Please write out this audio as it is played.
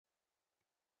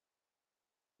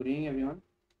Good evening, everyone.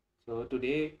 So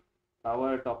today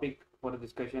our topic for the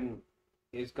discussion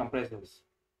is compressors.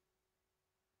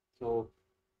 So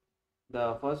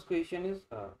the first question is,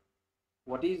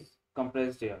 what is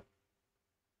compressed air?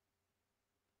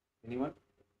 Anyone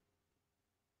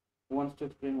who wants to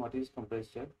explain what is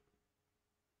compressed air?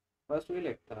 First,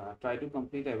 we'll try to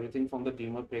complete everything from the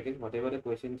Dreamer package, whatever the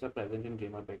questions are present in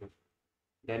Dreamer package.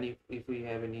 Then, if we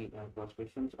have any cross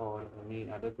questions or any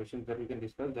other questions that we can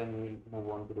discuss, then we will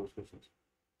move on to those questions.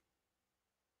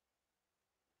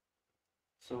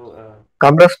 So,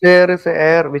 Compressed air is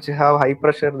air which have high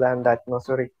pressure than the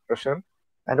atmospheric pressure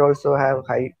and also have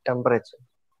high temperature.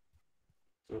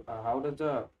 how does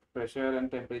the pressure and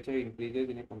temperature increases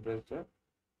in a compressed air?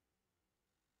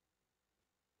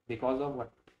 Because of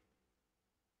what?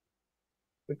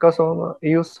 Because of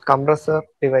use compressor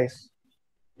device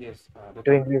Yes,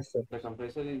 to increase it. the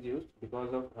compressor is used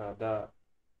because of the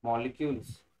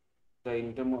molecules, the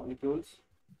intermolecules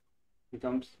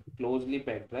becomes closely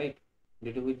packed, right?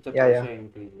 Due to which the Yeah, yeah. pressure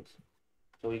increases.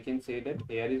 So we can say that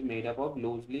air is made up of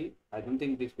loosely. I don't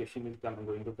think this question is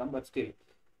going to come, but still,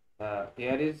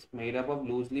 air is made up of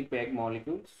loosely packed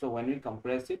molecules. So when we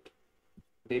compress it,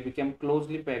 they become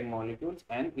closely packed molecules,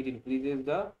 and it increases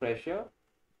the pressure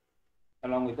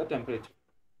along with the temperature.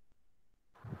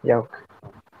 Yeah. Okay.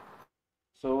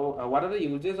 So, what are the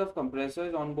uses of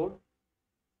compressors on board?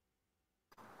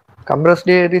 Compressed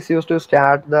air is used to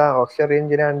start the auxiliary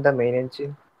engine and the main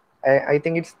engine. I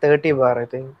think it's 30 bar. I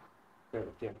think. Correct,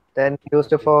 yeah. Then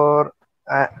used 30 bar.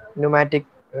 for pneumatic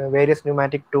various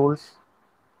pneumatic tools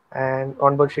and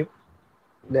onboard ship.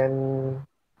 Yes. Then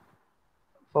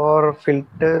for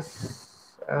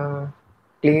filters,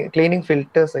 cleaning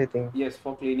filters. I think. Yes,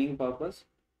 for cleaning purpose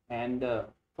and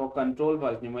for control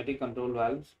valves, pneumatic control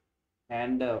valves,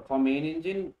 and for main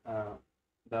engine,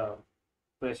 the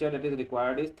pressure that is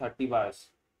required is 30 bars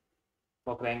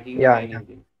for cranking the Yeah, main yeah,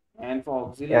 engine. And for yeah.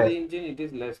 auxiliary engine, it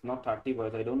is less, not 30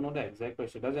 bars. I don't know the exact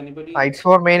pressure. Does anybody It's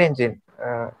for main engine.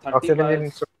 30 Auxiliary engine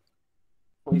is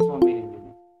bars is for main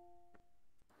engine?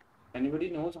 Anybody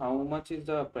knows how much is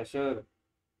the pressure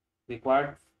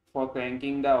required for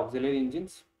cranking the auxiliary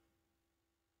engines?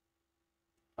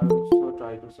 I will also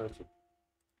try to search it.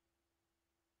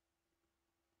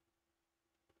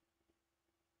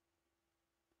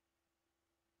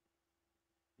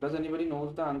 Does anybody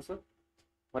knows the answer?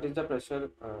 What is the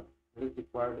pressure that is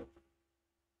required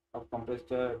of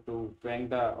compressor to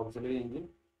crank the auxiliary engine?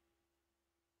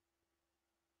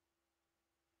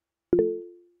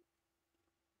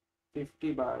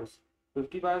 50 bars.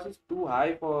 50 bars is too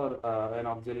high for an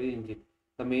auxiliary engine.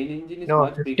 The main engine is no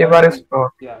much 50 bigger bar is than,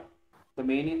 not. yeah, the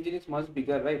main engine is much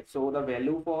bigger, right? So the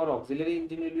value for auxiliary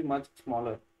engine will be much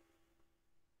smaller.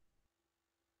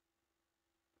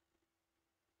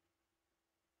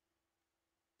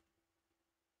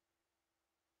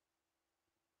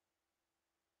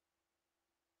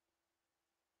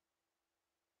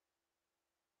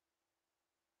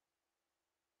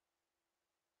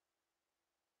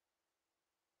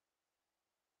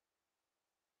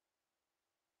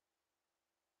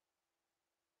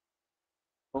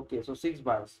 Okay, so 6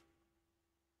 bars.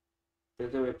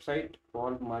 There's a website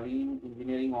called Marine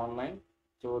Engineering Online.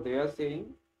 So they are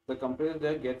saying the compressor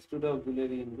that gets to the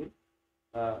auxiliary engine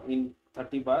in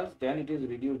 30 bars, then it is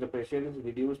reduced, the pressure is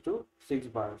reduced to 6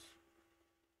 bars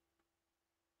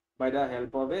by the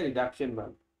help of a reduction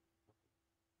valve.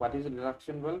 What is a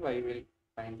reduction valve? I will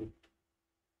find it.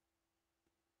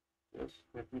 Yes,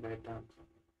 let me write down.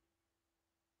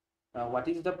 What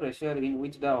is the pressure in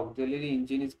which the auxiliary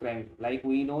engine is cranked? Like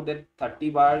we know that 30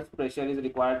 bars pressure is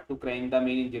required to crank the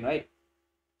main engine, right?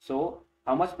 So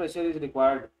how much pressure is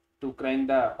required to crank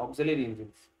the auxiliary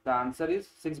engines? The answer is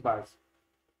 6 bars.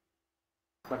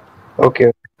 But Okay.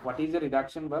 what is the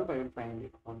reduction valve? I will find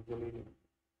it. Auxiliary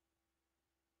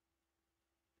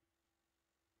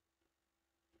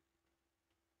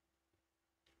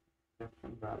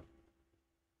reduction valve.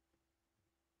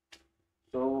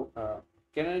 So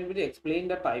can anybody explain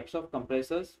the types of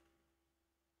compressors?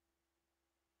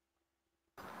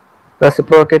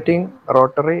 Reciprocating,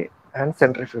 rotary, and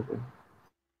centrifugal.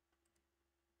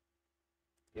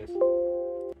 Yes,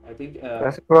 I think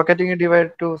Reciprocating is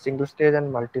divided to single stage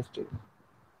and multi stage.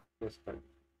 yes, correct.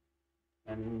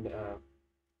 And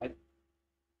I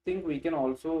think we can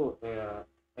also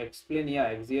explain, yeah,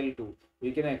 axial too.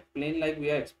 We can explain like we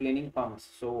are explaining pumps.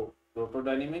 So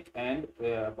rotodynamic and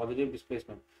positive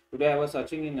displacement. Today I was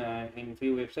searching in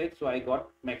few websites, so I got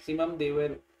maximum they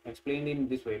were explained in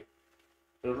this way.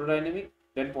 Rotodynamic,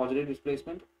 then positive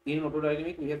displacement. In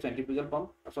rotodynamic, we have centrifugal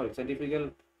pump, sorry, centrifugal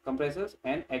compressors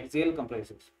and axial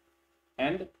compressors.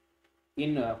 And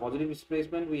In positive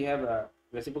displacement, we have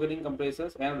reciprocating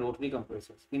compressors and rotary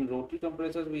compressors. In rotary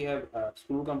compressors, we have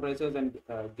screw compressors and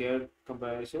gear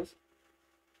compressors,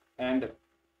 and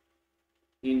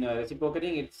in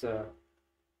reciprocating, it's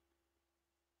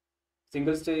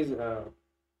single stage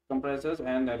compressors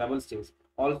and double stage.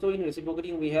 Also, in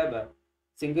reciprocating, we have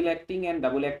single acting and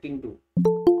double acting too.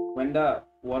 When the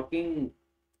working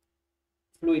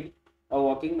fluid or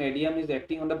working medium is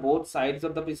acting on the both sides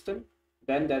of the piston,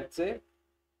 then that's a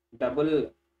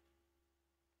double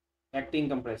acting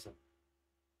compressor.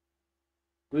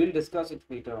 We will discuss it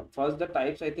later on. First, the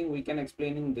types I think we can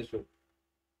explain in this way.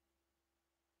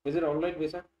 Is it alright,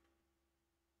 Visa?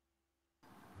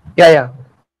 Yeah, yeah.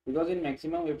 Because in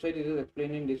maximum website it is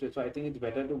explained in this way, so I think it's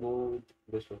better to go with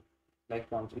this way. Like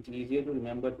pumps, it's easier to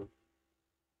remember too.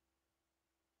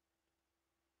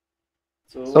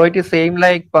 So So it is same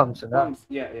like pumps, na? pumps,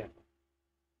 yeah.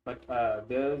 But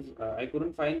there's I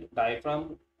couldn't find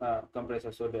diaphragm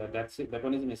compressor, so that's it. That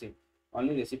one is missing.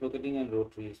 Only reciprocating and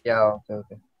rotary is found. Yeah, okay,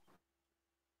 okay.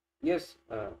 Yes,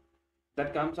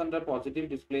 that comes under positive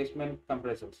displacement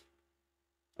compressors.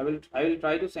 I will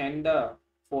try to send the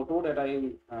photo that I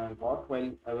got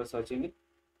while I was searching it,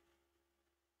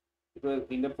 because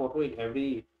in the photo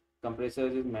every compressor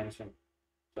is mentioned.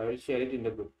 So I will share it in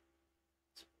the group.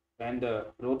 And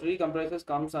rotary compressors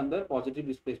comes under positive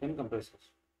displacement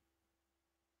compressors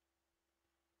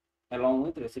along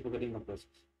with reciprocating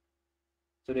compressors.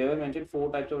 So they were mentioned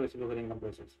four types of reciprocating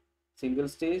compressors: single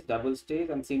stage, double stage,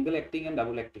 and single acting and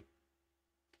double acting.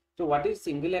 So what is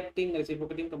single acting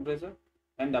reciprocating compressor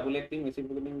and double acting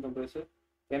reciprocating compressor?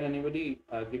 Can anybody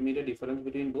give me the difference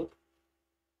between both?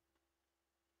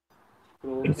 In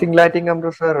Scroll down. single acting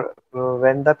compressor,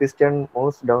 when the piston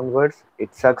moves downwards,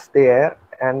 it sucks the air,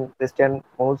 and piston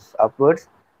moves upwards,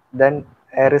 then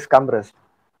air is compressed.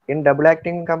 In double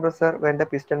acting compressor, when the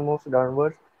piston moves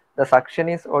downwards, the suction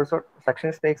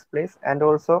takes place, and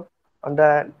also on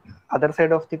the other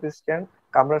side of the piston,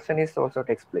 compression is also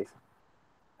takes place.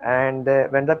 And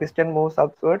when the piston moves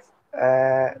upwards,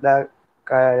 the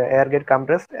air get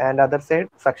compressed, and other side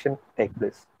suction take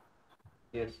place.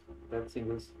 Yes, that's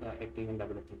single acting and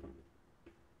double acting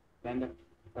compressor.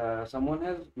 And someone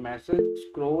has messaged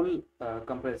scroll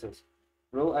compressors.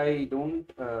 Bro, I don't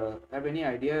have any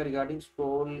idea regarding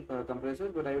scroll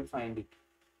compressors, but I will find it.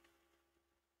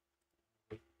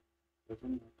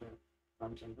 Doesn't matter.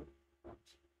 Comes under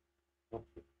comes.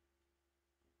 Okay.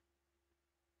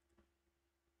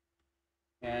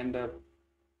 And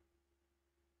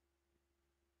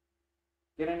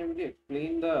can anybody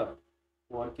explain the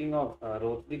working of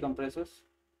rotary compressors?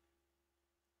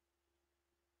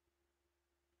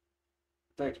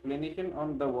 The explanation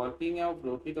on the working of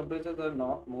rotary compressors are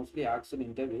not mostly asked in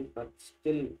interviews, but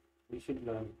still we should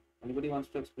learn. Anybody wants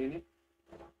to explain it?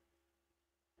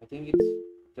 I think it's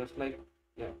just like,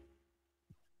 yeah.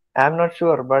 I'm not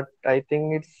sure, but I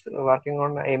think it's working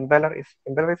on impeller. Is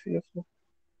impeller is useful?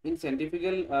 In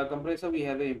centrifugal compressor, we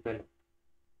have a impeller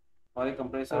or a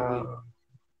compressor wheel. Uh,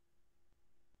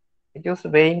 it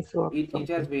uses vanes or It has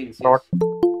something. vanes, Rod.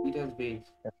 yes. It has vanes.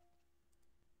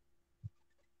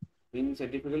 In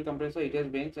centrifugal compressor, it has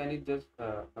vanes and it just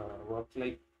works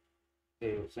like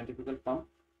a centrifugal pump,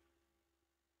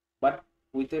 but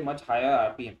with a much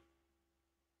higher RPM.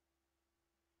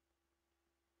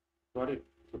 Got it?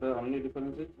 So the only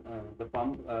difference is the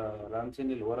pump runs in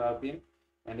a lower RPM,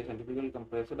 and a centrifugal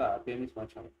compressor, the RPM is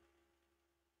much higher.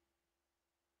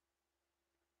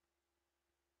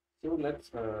 So let's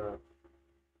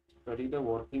study the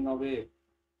working of a.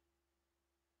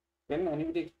 Can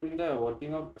anybody explain the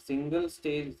working of single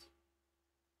stage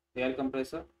air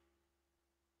compressor?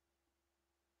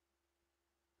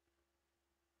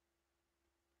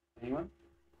 Anyone?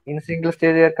 In single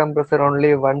stage air compressor,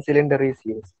 only one cylinder is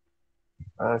used.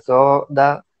 So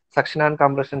the suction and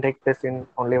compression take place in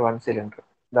only one cylinder.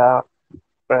 The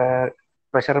uh,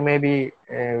 pressure may be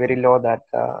very low that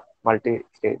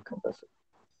multi-stage compressor.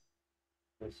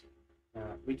 Yes.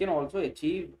 We can also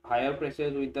achieve higher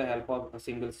pressures with the help of a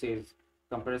single stage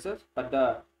compressors, but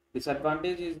the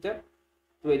disadvantage is that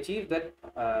to achieve that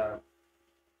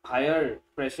higher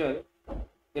pressure,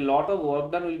 a lot of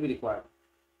work done will be required,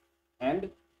 and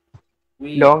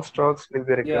we Long strokes will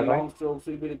be yeah, required, right? long strokes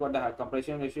will be required. The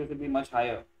compression ratio will be much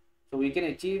higher, so we can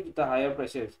achieve the higher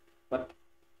pressures, but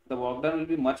the work done will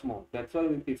be much more. That's why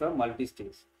we prefer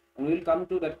multi-stage, and we will come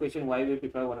to that question why we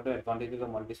prefer, what are the advantages of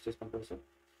multi-stage compressor.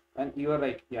 And you are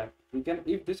right, yeah, you can,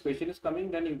 if this question is coming,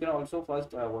 then you can also first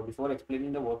before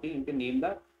explaining the working, you can name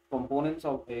the components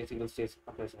of a single stage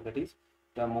compressor, that is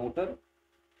the motor,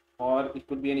 or it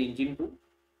could be an engine too,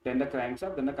 then the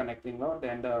crankshaft, then the connecting rod,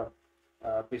 then the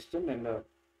piston and the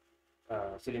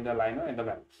cylinder liner and the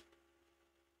valves.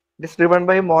 This driven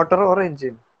by motor or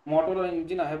engine? Motor or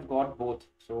engine, I have got both,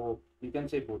 so you can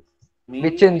say both. Which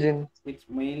Mainly engine? it's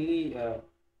mainly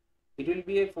it will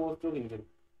be a four-stroke engine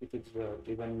if it's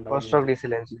driven by Four an stroke engine,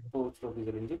 diesel engine. four-stroke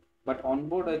diesel engine. But on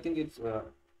board, I think it's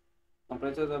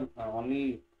compressors are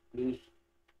only used,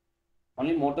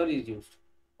 only motor is used.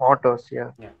 Motors,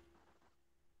 yeah. Yeah.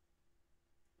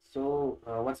 So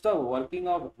what's the working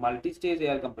of multi-stage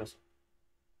air compressor?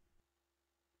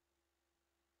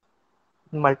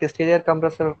 Multi-stage air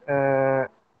compressor,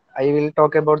 I will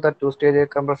talk about the two-stage air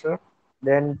compressor.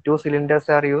 Then two cylinders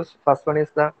are used. First one is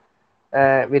the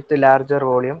with the larger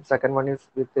volume. Second one is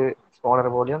with the smaller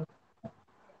volume.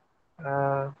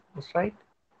 That's right.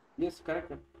 Yes,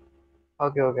 correct.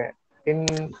 Okay, okay.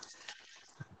 In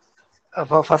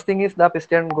first thing is the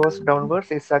piston goes downwards,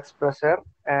 it sucks pressure,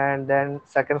 and then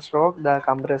second stroke the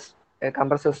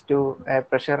compresses to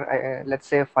pressure, let's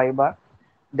say 5 bar.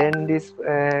 Then this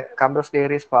compressed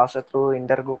air is passed through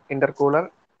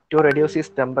intercooler to reduce its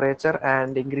temperature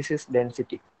and increase its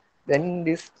density. Then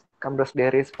this compressed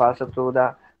air is passed through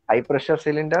the high pressure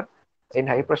cylinder. In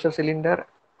high pressure cylinder,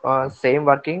 same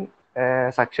working,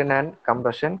 suction and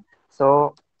compression.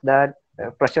 So that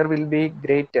pressure will be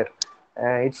greater.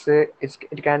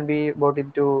 It can be about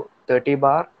into 30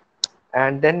 bar,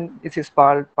 and then this is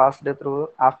passed through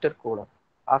aftercooler.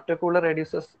 Aftercooler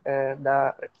reduces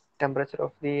the temperature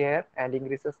of the air and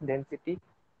increases density.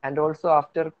 And also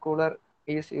aftercooler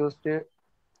is used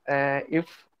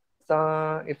if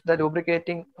if the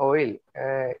lubricating oil,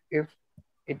 if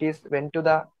it is went to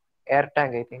the air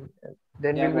tank, I think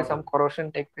then Air will be bottle. some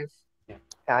corrosion take place. Yeah.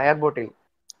 Air bottle.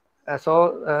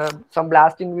 So some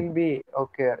blasting will be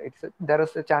okay. There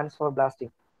is a chance for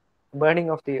blasting, burning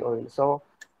of the oil. So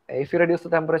if you reduce the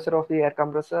temperature of the air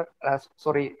compressor,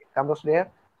 sorry, compressed air,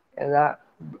 the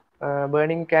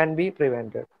burning can be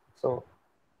prevented. So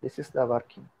this is the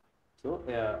working. So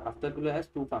aftercooler has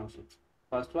two functions.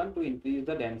 First one, to increase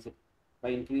the density. By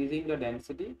increasing the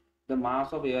density, the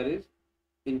mass of air is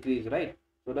increased, right?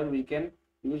 So that we can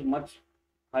use much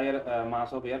higher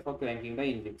mass of air for cranking the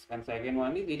engines. And second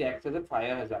one is it acts as a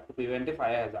fire hazard, to prevent a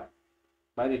fire hazard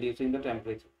by reducing the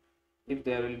temperature. If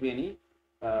there will be any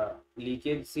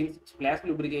leakage, since splash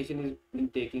lubrication is been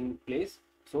taking place,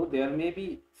 so there may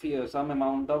be some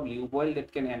amount of lube oil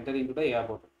that can enter into the air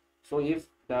bottle. So if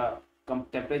the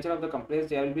temperature of the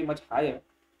compressed air will be much higher,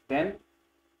 then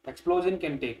explosion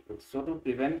can take place. So to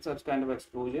prevent such kind of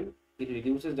explosion, it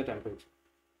reduces the temperature.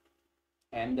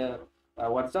 And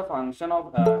what's the function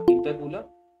of intercooler?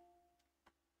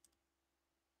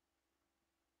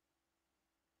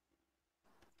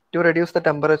 To reduce the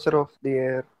temperature of the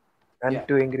air Yeah, and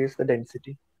to increase the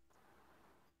density.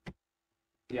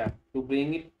 yeah. To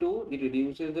bring it to, it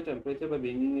reduces the temperature by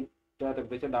bringing it the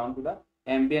temperature down to the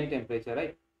ambient temperature,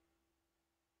 right?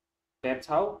 That's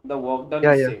how the work done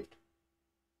Yeah, is yeah. saved.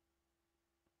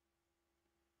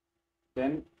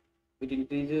 Then it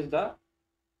increases the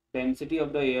density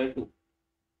of the air too.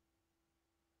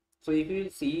 So if you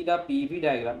see the PV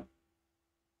diagram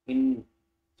in,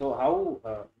 so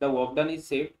how the work done is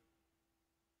saved,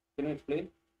 can you explain?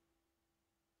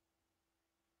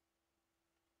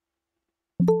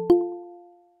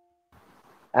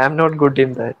 I am not good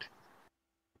in that.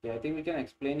 Yeah, I think we can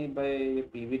explain it by a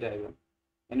PV diagram.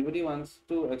 Anybody wants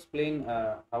to explain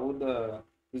how the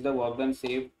is the work done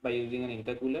saved by using an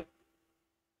intercooler?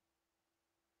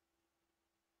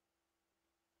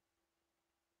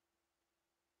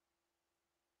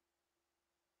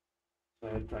 So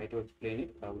I'll try to explain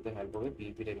it with the help of a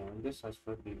PV diagram. Just search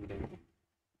for PV diagram.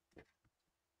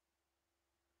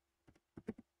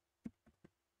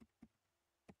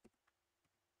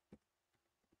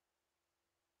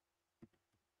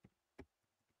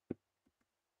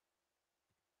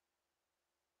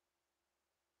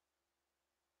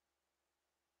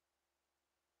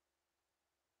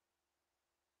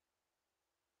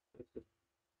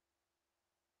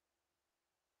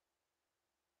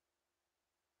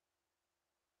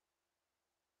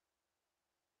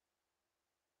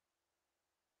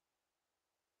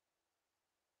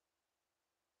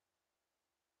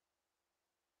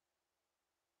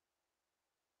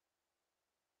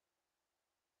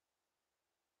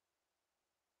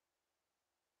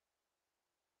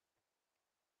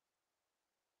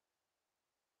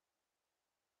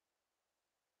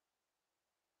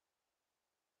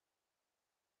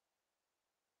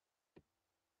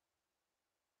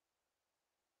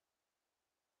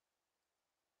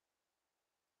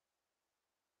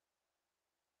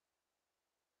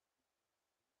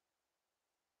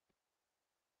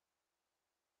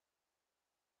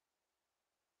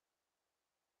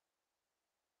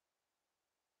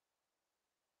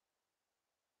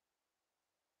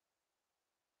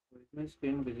 My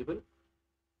screen visible?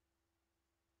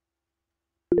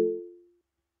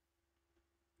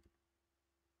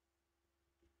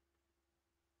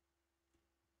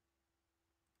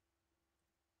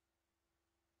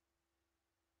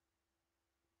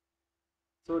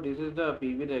 So this is the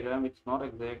PV diagram. It's not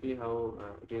exactly how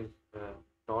it is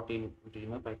taught in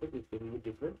dreamer package. It's a little bit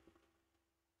different,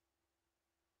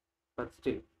 but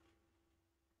still.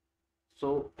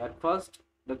 So at first,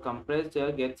 the compressed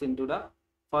air gets into the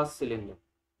first cylinder.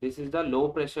 This is the low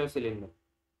pressure cylinder.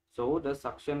 So the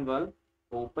suction valve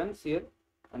opens here,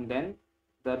 and then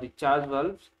the discharge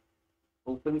valve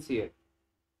opens here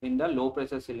in the low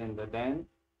pressure cylinder. Then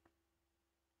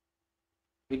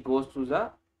it goes to the,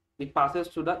 it passes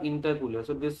to the intercooler.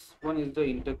 So this one is the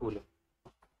intercooler.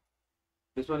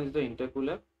 This one is the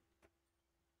intercooler,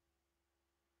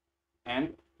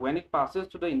 and when it passes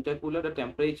to the intercooler, the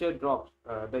temperature drops.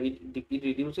 It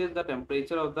reduces the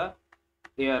temperature of the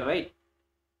air, right?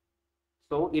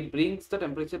 So it brings the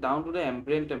temperature down to the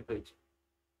ambient temperature.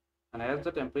 And as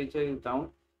the temperature is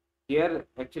down, here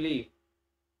actually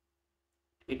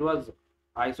it was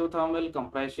isothermal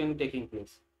compression taking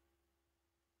place.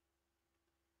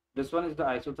 This one is the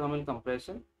isothermal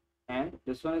compression, and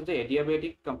this one is the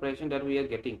adiabatic compression that we are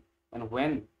getting. And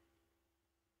when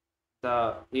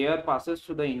the air passes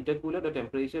to the intercooler, the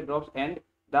temperature drops, and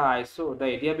the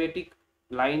adiabatic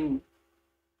line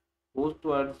goes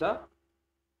towards the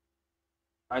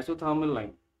isothermal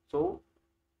line. So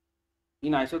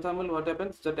in isothermal, what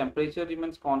happens? The temperature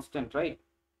remains constant, right?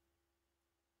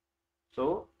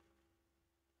 So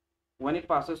when it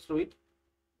passes through it,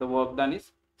 the work done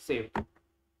is saved.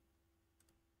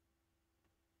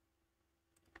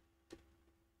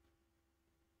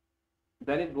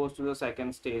 Then it goes to the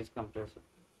second stage compressor.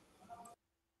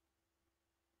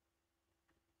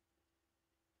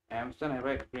 Amston, have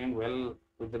I explained well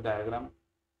with the diagram?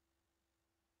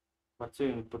 What's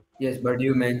your input? Yes, but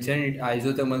you mentioned it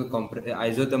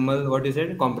isothermal. What you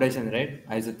said? Compression, right?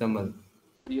 Isothermal.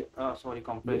 Yeah, sorry,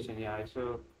 compression. Yeah,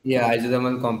 so Yeah,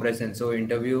 isothermal compression. So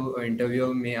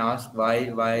interview may ask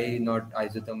why not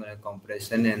isothermal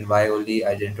compression and why only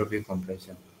isentropic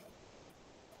compression.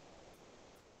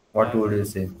 What would you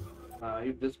say?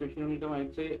 if this question will come,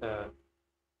 I'd say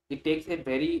it takes a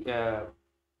very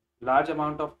large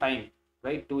amount of time,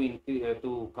 right,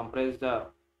 to compress the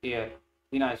air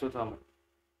in isothermal,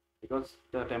 because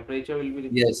the temperature will be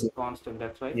Yes, constant.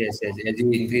 That's why. yes, yes. As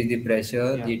you increase the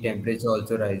pressure, Yeah, the temperature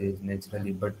also rises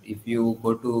naturally. But if you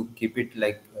go to keep it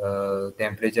like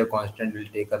temperature constant, will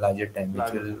take a larger time, which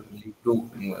larger will time. lead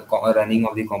to running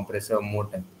of the compressor more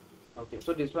time. Okay,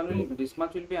 so this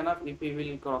much will be enough if he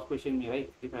will cross question me,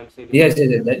 right? If I'll say this Yes, much.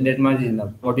 yes, yes, that much is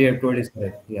enough. What you Okay, have told is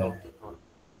correct. Yeah. okay, all right.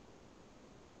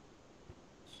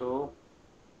 So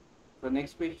the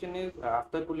next question is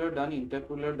after cooler done,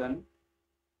 intercooler done.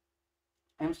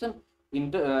 Emerson,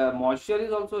 moisture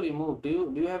is also removed.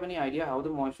 Do you have any idea how the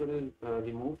moisture is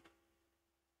removed?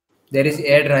 There is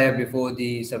air dryer before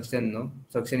the suction, no?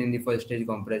 Suction in the first stage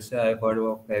compressor. I've heard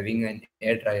of having an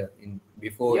air dryer in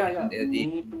before Yeah, yeah, the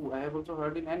me too. I have also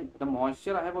heard it, and the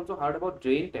moisture I have also heard about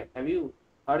drain tap. Have you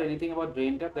heard anything about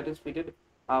drain tap that is fitted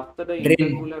after the drain,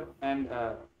 intercooler and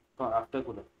after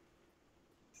cooler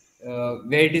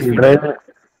where it is Drain, fitted.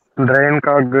 drain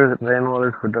cartridge, drain wall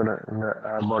is fitted in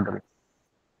the bottle.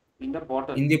 in the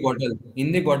bottle? In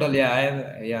the bottle,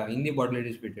 yeah, in the bottle it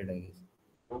is fitted, I guess.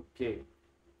 Okay,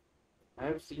 I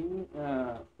have seen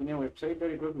in a website that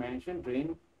it was mentioned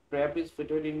drain trap is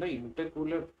fitted in the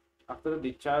intercooler after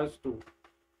the discharge too.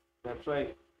 That's why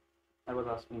I was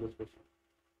asking this question.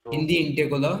 In So the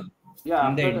intercooler, yeah,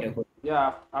 in the after the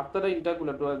intercooler. after the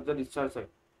intercooler towards the discharge side.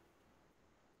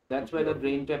 That's why the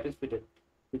drain tap is fitted.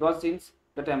 Because since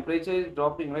the temperature is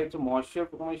dropping, right, so moisture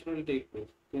formation will take place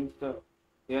since the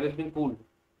air has been cooled.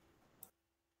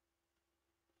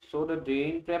 So the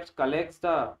drain traps collects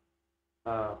the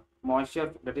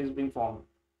moisture that is being formed.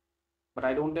 But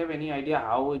I don't have any idea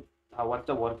what's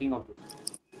the working of it.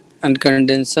 And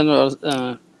condensation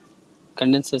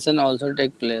also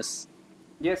take place.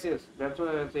 Yes, yes, that's what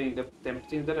I was saying.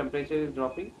 Since the temperature is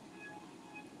dropping,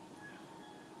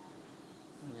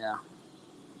 Yeah.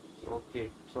 okay.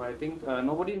 So I think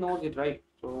nobody knows it, right?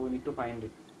 So we need to find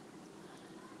it.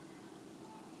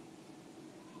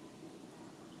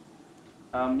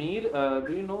 Mir,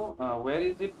 do you know where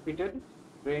is it fitted?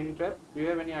 Drain trap? Do you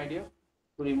have any idea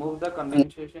to remove the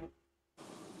condensation?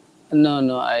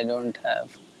 No, I don't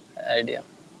have idea.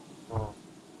 Oh,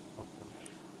 okay.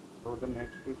 So the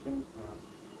next question: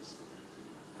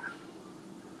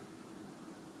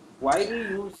 why do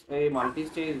you use a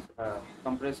multi-stage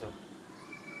compressor?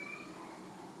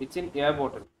 It's in air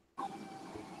bottle.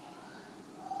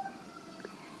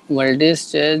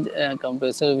 Multi-stage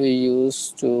compressor we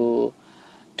use to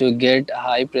get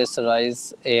high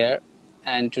pressurized air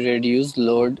and to reduce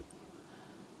load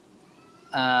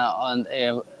on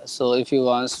air. So if you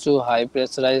want to high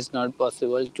pressurize, not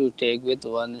possible to take with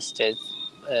one stage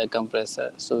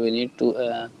compressor. So we need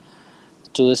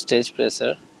two stage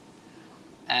pressure,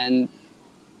 and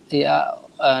yeah,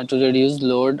 to reduce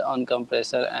load on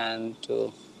compressor and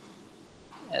to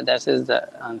that is the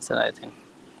answer, I think.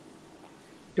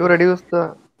 To reduce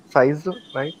the size,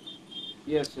 right?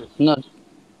 Yes, yes. Not,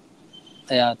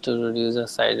 yeah, to reduce the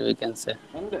side we can say.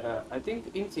 And I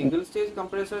think in single stage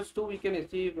compressors too, we can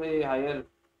achieve a higher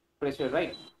pressure,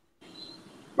 right?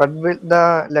 But will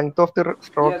the length of the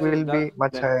stroke Yes, yes. will be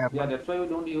much higher, Yeah, no? that's why we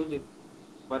don't use it.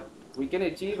 But we can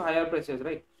achieve higher pressures,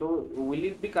 right? So will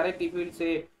it be correct if we'll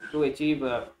say to achieve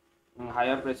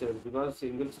higher pressures? Because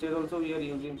single stage also we are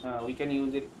using, we can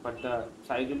use it, but the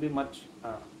size will be much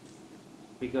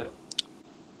bigger.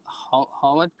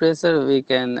 How much pressure we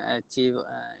can achieve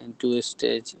in two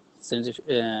stage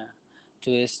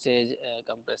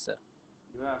compressor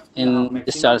You are asking how in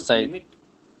discharge maximum side? limit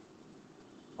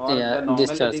or Yeah, the normal that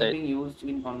discharge is side. being used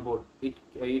in on board. It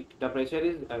the pressure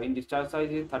is in discharge size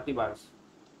is 30 bars.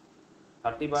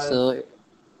 30 bars. So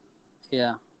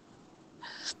yeah,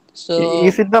 Is so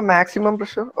it the maximum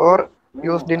pressure or No,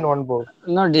 no, used no. in on board?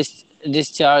 no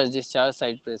discharge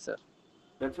side pressure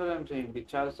That's what I'm saying.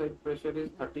 Discharge side pressure is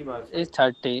 30 bars, is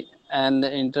right? 30 and the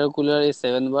intercooler is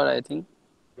 7 bar, I think.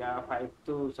 Yeah, 5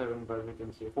 to 7 bars we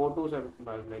can say. 4 to 7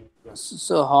 bars, like yeah.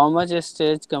 So how much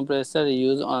stage compressor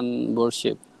use on board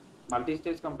ship?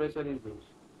 Multi-stage compressor is used.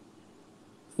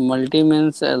 Multi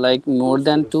means like Two more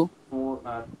than stage, two,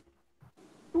 more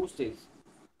two stage.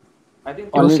 I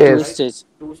think Two two only stage, two stage. right? stage.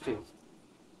 Two stage,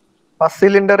 First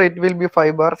cylinder it will be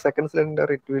 5 bar, second cylinder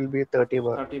it will be 30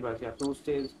 bar. 30 bars. Yeah, two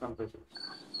stage compressors.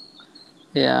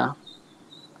 Yeah,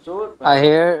 So I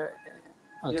hear.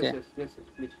 yes, Okay. yes, yes, yes,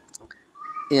 please.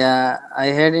 Yeah, I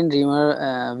heard in dreamer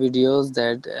videos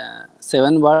that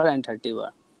 7 bar and 30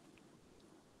 bar.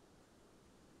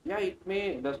 Yeah, it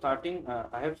may the starting.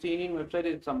 I have seen in website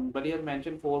is somebody has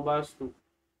mentioned 4 bars too.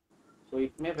 So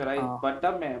it may vary, Oh. but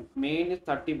the main is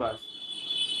 30 bars.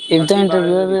 If the 30 bar is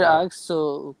interviewer will required. ask,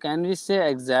 so can we say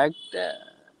exact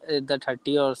the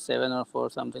 30 or 7 or 4,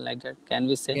 something like that? Can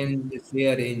we You say? can just say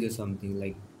a range or something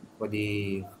like for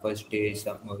the first stage,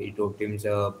 it obtains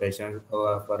a pressure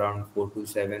of around 4 to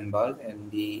 7 bar, and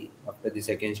the after the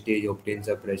second stage obtains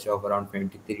a pressure of around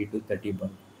 23 to 30 bar.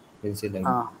 You can say like that.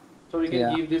 Ah, So we can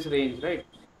yeah. give this range, right?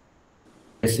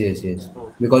 Yes, yes, yes.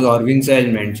 Okay, Because Orvin has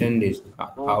mentioned this.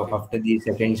 okay. After the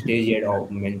second stage, he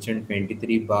had mentioned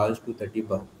 23 bars to 30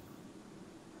 bar.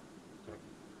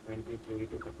 23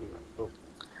 to 31. Okay.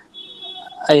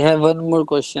 I have one more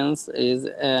questions.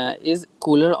 Is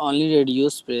cooler only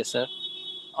reduce pressure,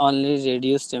 only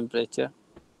reduce temperature,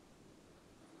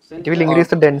 It Since will the increase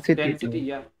or the density density, too.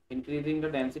 yeah, increasing the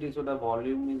density, so the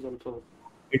volume is also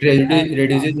It and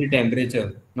reduces the temperature,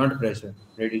 not pressure.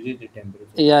 Reduces the temperature.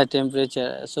 yeah,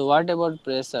 temperature. So what about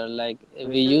pressure? Like we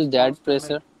pressure is use that constant, right?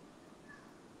 pressure.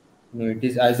 No, it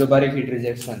is isobaric heat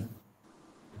rejection.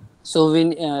 So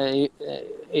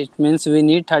it means we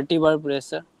need 30 bar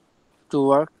pressure to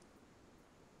work.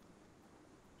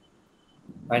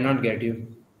 Why not get you?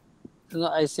 No,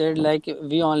 I said like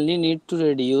we only need to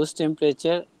reduce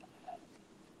temperature.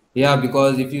 Yeah,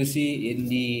 because if you see in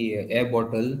the air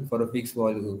bottle for a fixed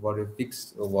volume,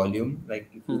 like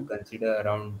if you Hmm. consider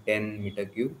around 10 meter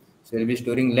cube, so you'll be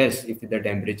storing less if the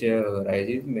temperature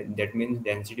rises. That means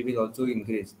density will also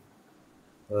increase.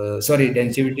 Sorry,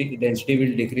 density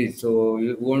will decrease, so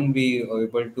you won't be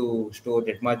able to store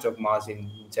that much of mass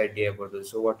inside the air bottle.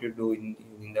 So what you do in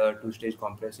the two-stage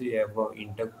compressor, you have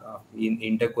in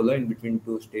intercooler in between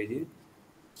two stages.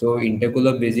 So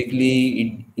intercooler basically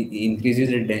it increases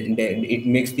it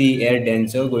makes the air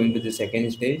denser going to the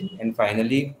second stage, and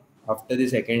finally after the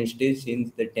second stage,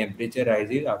 since the temperature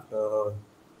rises after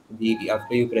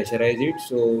you pressurize it,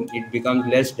 so it becomes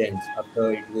less dense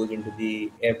after it goes into the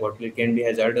air bottle. It can be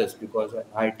hazardous because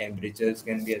high temperatures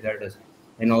can be hazardous,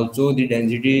 and also the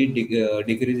density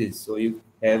decreases. So you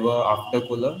have a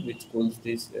aftercooler which cools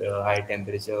this high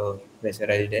temperature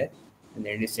pressurized air, and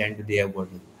then it is sent to the air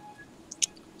bottle.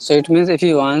 So it means if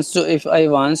I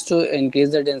wants to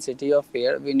increase the density of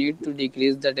air, we need to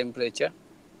decrease the temperature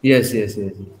Yes, yes,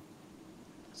 yes,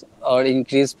 yes. or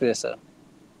increase pressure.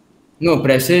 No,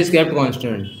 pressure is kept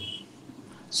constant.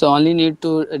 So only need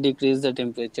to decrease the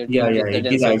temperature to Yeah, yeah, increase the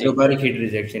it is density. isobaric heat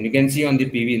rejection. You can see on the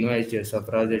PV, no, as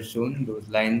SURFRAJ has shown, those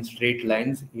lines, straight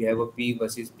lines, you have a P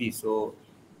versus P. So,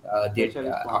 the Pressure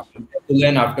is constant. intercooler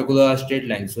and aftercooler are straight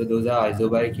lines. So, those are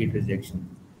isobaric heat rejection.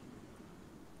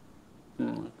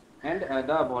 And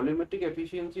the volumetric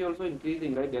efficiency also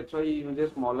increasing, right? That's why you use a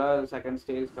smaller second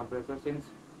stage compressor since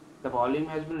the volume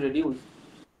has been reduced.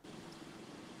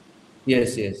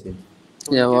 Yes, yes, yes.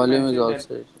 So we Yeah, can volume is mention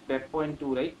that also. that point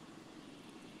too, right?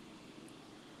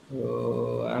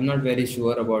 I'm not very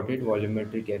sure about it.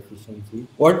 Volumetric efficiency.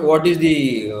 What is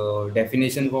the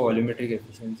definition for volumetric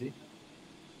efficiency?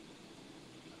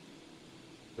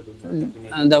 So this is the And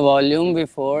definition the for volume volumetric.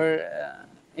 before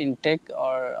intake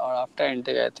or after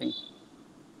intake, I think.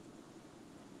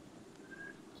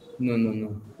 No, no,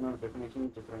 no. No, definition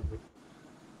is different.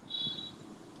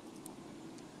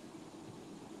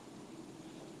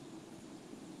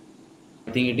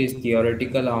 I think it is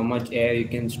theoretical how much air you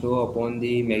can store upon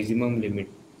the maximum limit,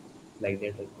 like that.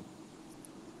 I think.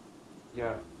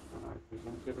 Yeah,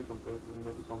 efficiency of the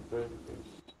compressor is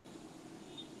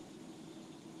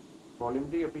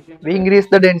volumetric efficiency, We right? increase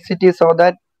the density so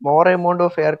that more amount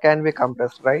of air can be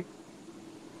compressed, right?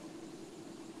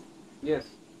 Yes.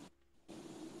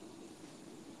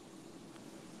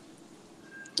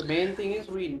 The main thing is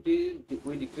we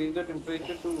decrease the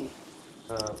temperature to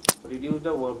uh, reduce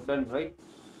the work done, right?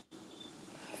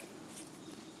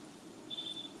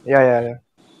 Yeah, yeah, yeah.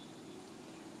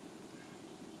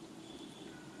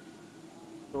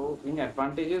 So in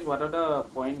advantages, what are the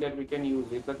point that we can use?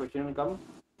 If the question will come,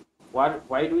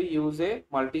 why do we use a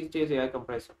multi-stage air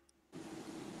compressor?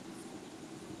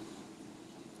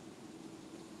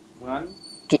 One,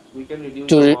 To, we can reduce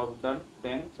to, the re- work done.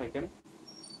 Then second,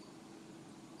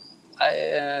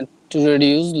 to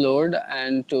reduce load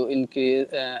and to increase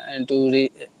and to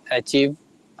achieve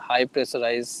high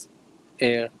pressurized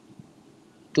air.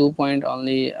 2 point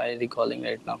only I recalling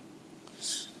right now.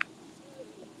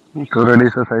 To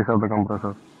reduce the size of the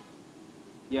compressor.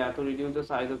 yeah, to reduce the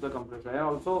size of the compressor and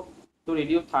also to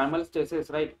reduce thermal stresses,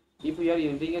 right? If we are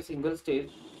using a single stage,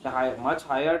 much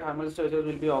higher thermal stresses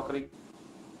will be occurring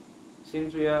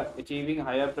since we are achieving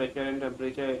higher pressure and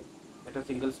temperature at a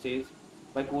single stage.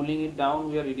 By cooling it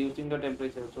down, we are reducing the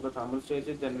temperature, so the thermal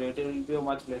stresses generated will be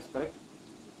much less. Correct?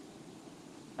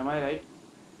 Am I right?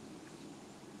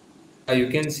 Yeah, you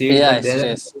can see it, Yeah, but there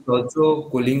stress. is also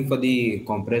cooling for the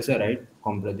compressor, right?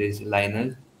 This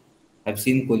liners. I've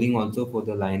seen cooling also for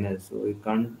the liners, so you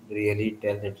can't really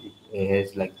tell that it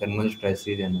has like thermal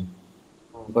stresses and all.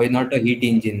 Oh, Because it's not a heat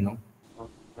engine, no. oh,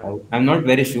 correct. I'm not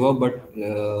very sure, but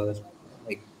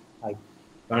like I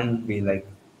can't be like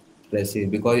stresses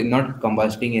because it's not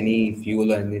combusting any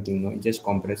fuel or anything, no. It's just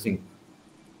compressing,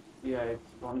 Yeah,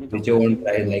 it's only which you won't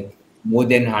compressing try the. like more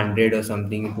than 100 or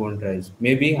something. It won't rise.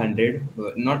 Maybe 100,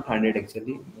 but not 100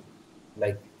 actually,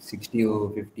 like 60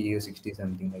 or 50 or 60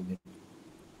 something like that.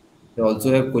 They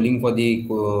also have cooling for the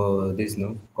this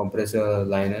no compressor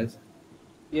liners.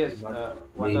 Yes, Not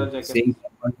water the jackets.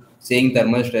 saying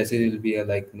thermal stresses will be a,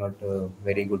 like not a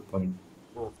very good point.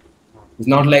 Okay. Okay. It's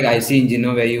not like IC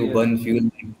engine, where you Yes. burn fuel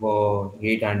like for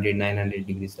 800, 900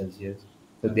 degrees Celsius.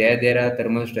 So there are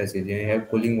thermal stresses. You have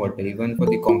cooling water. Even for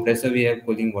the compressor, we have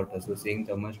cooling water. So saying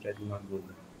thermal stress is not good.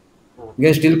 You Okay.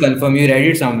 can still confirm. You read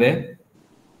it somewhere.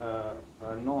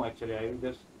 No, actually, I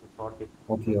just thought it.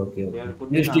 Okay, okay, There okay. could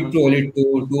be You stick thermal to only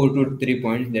stresses. two to 3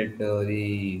 points that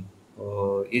the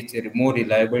it's more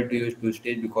reliable to use two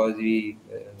stage because we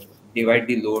divide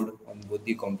the load on both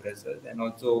the compressors and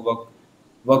also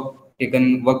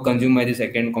work consumed by the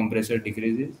second compressor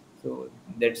decreases. So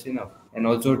that's enough. And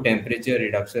also temperature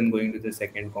reduction going to the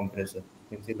second compressor.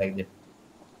 You can say like that.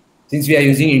 Since we are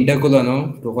using intercooler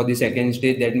now for the second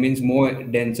stage, that means more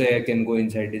denser air can go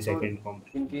inside the So second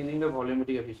compressor. increasing the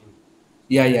volumetric efficiency.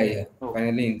 Yeah, yeah, yeah. Okay.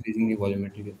 Finally increasing the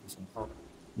volumetric efficiency. Okay.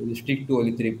 We will stick to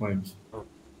only 3 points.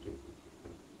 Okay.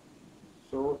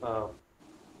 So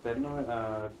then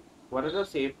what are the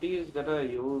safeties that are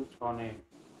used on a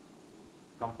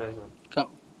compressor?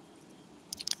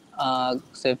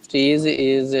 Safeties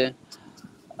is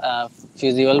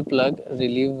fusible plug,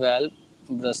 relief valve,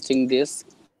 bursting disc,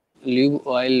 lube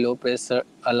oil low pressure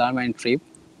alarm and trip,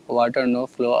 water no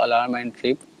flow alarm and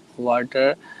trip,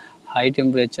 water high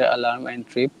temperature alarm and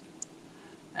trip,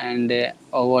 and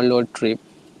overload trip.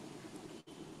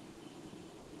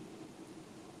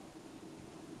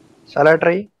 Shall I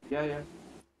try? Yeah, yeah.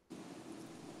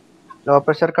 Low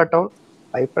pressure cutout,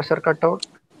 high pressure cutout,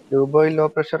 tube oil low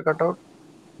pressure cutout.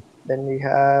 Then we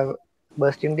have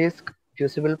bursting disc,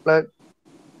 fusible plug,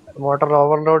 motor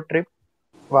overload trip,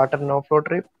 water no flow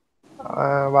trip,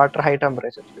 water high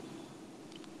temperature trip.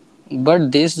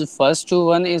 But this first two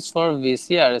one is for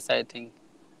VCRs, I think.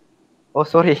 Oh,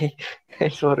 sorry,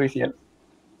 sorry, CL.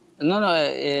 No,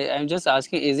 I'm just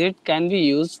asking, is it can be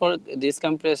used for this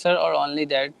compressor or only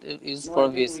that is No, I for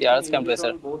think we can VCR's use it compressor?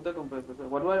 on both the compressors.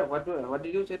 What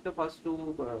did you say the first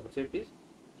two safeties?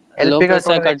 Low LP pressure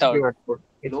cutout and HP cutout. cutout.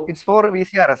 Low It's for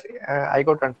VCRS. I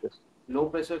got confused. low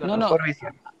pressure No, It's cutout. no. for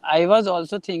VCR. I was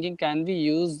also thinking, can we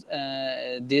use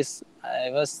this? I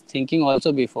was thinking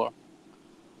also before.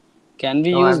 Can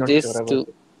we No, I'm use not sure this about to?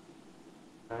 it.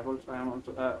 I am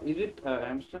also. Is it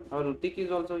Amsterdam or Rutik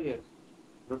is also here?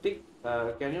 Rutik,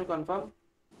 can you confirm?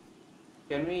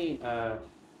 Can we?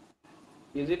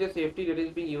 Is it a safety that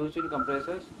is being used in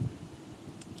compressors?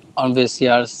 On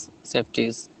VCR's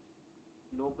safeties?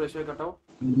 Low pressure cutout.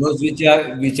 Those which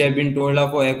have been told are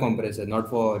for air compressor, not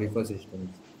for reefer systems.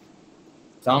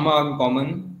 Some are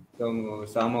common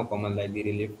like the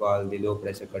relief valve, the low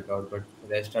pressure cutout, but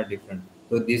rest are different.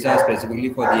 So these are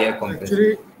specifically for the air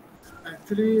compressor.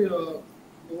 Actually,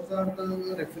 those are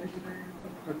the refrigerator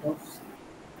cutoffs.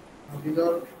 These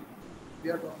are we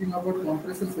are talking about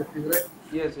compressor safety, right?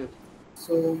 Yes, yes.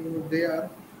 So they are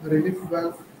relief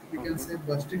valve. We can Okay. say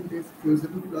bursting disc,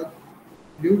 fusible plug,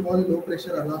 blue ball low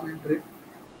pressure alarm and trip.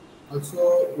 Also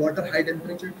water high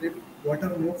temperature trip, water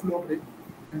no flow trip,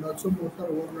 and also motor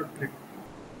overload trip.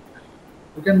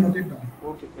 You can note it down.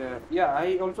 Okay. Yeah,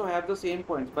 I also have the same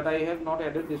points, but I have not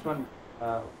added this one.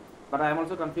 Uh, but I am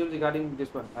also confused regarding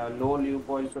this one. Low loop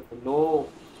oil, low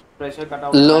pressure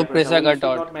cutout and high Low pressure. pressure We should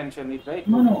cutout. not mention it, right?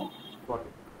 No, Okay. no, Got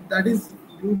it. that is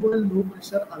blue ball low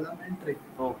pressure alarm and trip.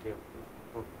 Okay. Okay.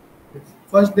 Okay. Yes.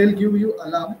 First they'll give you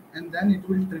alarm and then it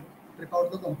will trip out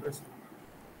the compressor.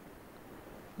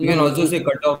 You No, can no. also say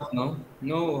cutoff, no?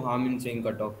 No harm in saying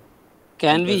cutoff.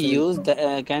 Can we Compressor is use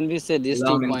the? Can we say this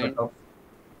alarm and 2 point? cutoff.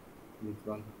 Which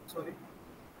one? Sorry.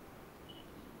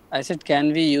 I said,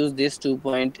 can we use this 2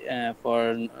 point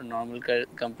for normal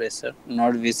compressor,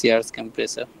 not VCR's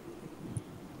compressor?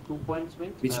 2 points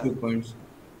means Which 2 points?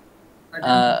 I didn't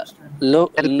Uh, understand.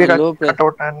 low, LP low pressure.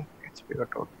 cutout and HP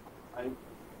cutout. I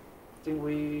think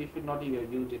we should not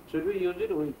use it. Should we use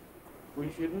it? We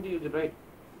shouldn't use it, right?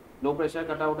 Low pressure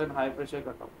cutout and high pressure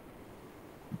cutout.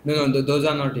 No, those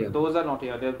are not here. Those are not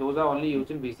here. Those are only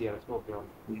used in VCRs. Okay. Okay.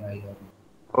 Yeah.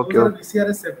 Those Okay, are okay.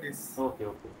 VCRS safeties. Okay.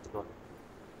 Okay. Got it.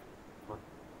 Got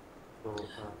it.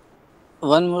 So.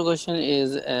 One more question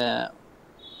is,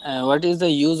 what is the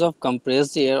use of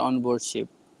compressed air on board ship?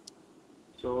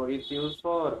 So it's used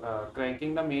for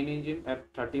cranking the main engine at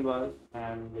 30 bars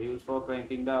and used for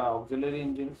cranking the auxiliary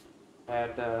engines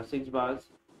at 6 bars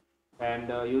and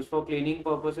used for cleaning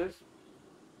purposes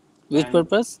Which and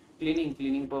purpose?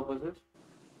 cleaning purposes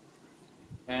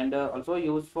and also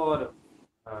used for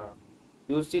uh,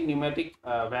 used in pneumatic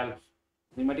valves,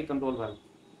 pneumatic control valves.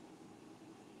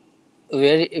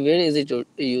 Where is it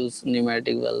used?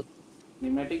 Pneumatic valve.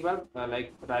 Pneumatic valve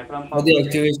like diaphragm For the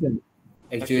pumps, actuation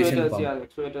actuators, pump. yeah,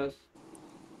 actuators.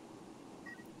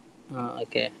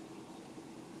 Okay.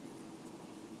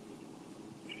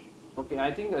 Okay,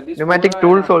 I think this four Pneumatic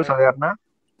tools also there, na?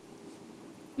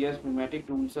 yes, pneumatic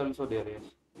tools also there, yes.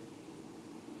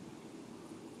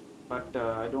 But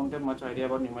I don't have much idea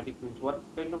about pneumatic tools. What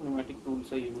kind of pneumatic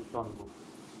tools are used on board?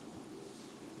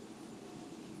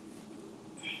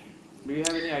 Do you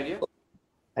have any idea?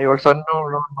 I also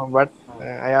no, but No.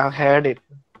 I have heard it.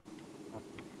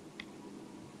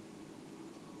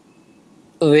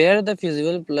 Where the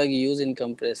fusible plug used in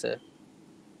compressor?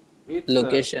 Its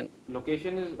Location.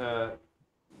 location is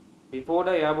before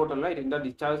the air bottle, right? In the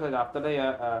discharge side, after the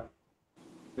air,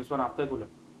 this one aftercooler.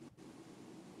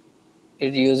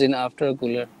 It used in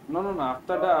aftercooler. No.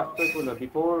 After the aftercooler,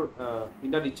 before in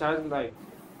the discharge line,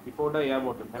 before the air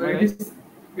bottle. Am I It right? is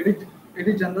it is it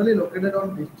is generally located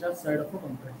on discharge side of a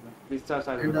compressor, Discharge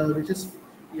side of the and compressor.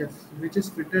 which is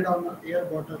fitted on the air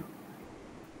bottle.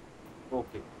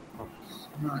 Okay. Okay.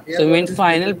 Air So you mean bottle is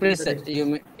final fitted in the pressure?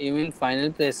 discharge. You mean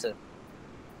final pressure?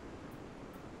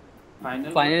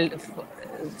 Final what? Final.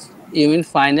 You mean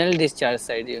final discharge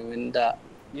side? You mean the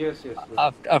Yes.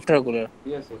 aftercooler?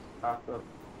 Yes. After.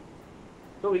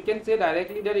 So we can say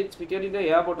directly that it's fitted in the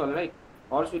air bottle, right?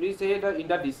 Or should we say the in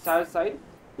the discharge side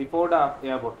before the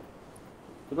air bottle?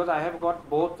 Because I have got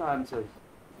both answers.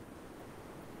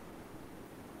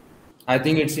 I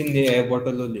think it's in the air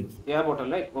bottle only. Air bottle,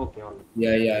 right? Okay, all right.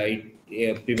 Yeah.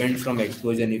 It prevents from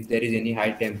explosion. If there is any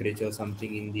high temperature or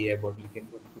something in the air bottle, it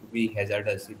could be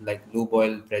hazardous. If like loop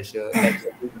oil pressure, like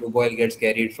suppose loop oil gets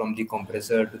carried from the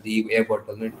compressor to the air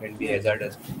bottle, no, it can be Yes.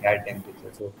 hazardous at high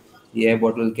temperature. So the air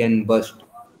bottle can burst.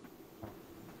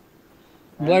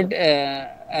 And But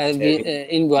as It's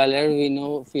heavy. in boiler, we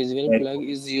know fusible Air plug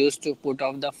is used to put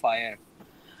off the fire.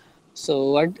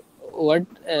 So what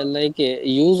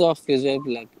use of fusible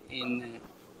plug in?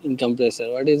 in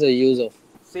compressor? What is the use of?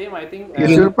 Same, I think.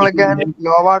 Fuel plug and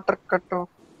low water cutoff.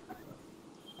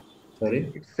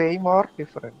 Sorry. It's same or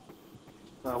different?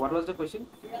 What was the question?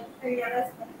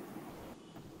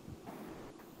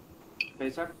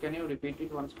 Faisal, can you repeat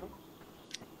it once more?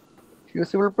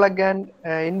 Fusible plug and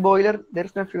in boiler there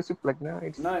is no fusible plug. No,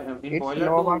 No, in it's boiler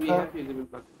low too we water, have fusible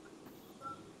plug.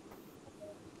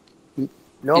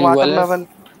 low In water boilers? level.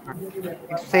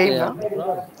 It's same, Yeah.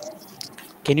 no?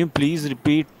 Can you please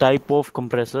repeat type of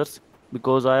compressors?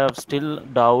 Because I have still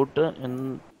doubt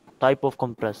in type of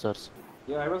compressors.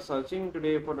 Yeah, I was searching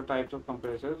today for the types of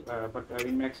compressors, but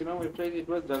in maximum websites it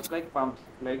was just like pumps,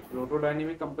 like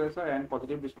rotodynamic compressor and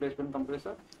positive displacement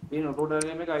compressor. In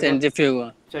rotodynamic, I got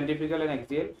Centrifugal. centrifugal and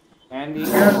axial, and in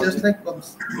They are just like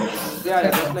pumps. yeah,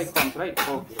 just like pumps, right?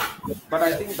 Okay. But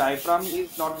I think diaphragm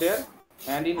is not there,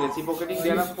 and in reciprocating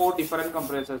there are 4 different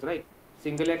compressors, right?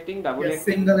 Single acting, double Yes,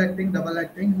 acting. single acting, double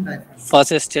acting, diaphragm.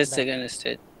 First stage, second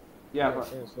stage. Yeah,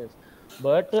 Yes.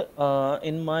 But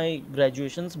in my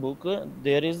graduation's book,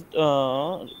 there is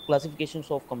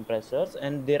classifications of compressors,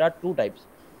 and there are two types.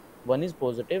 One is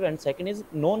positive, and second is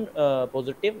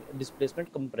non-positive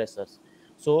displacement compressors.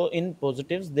 So in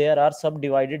positives, there are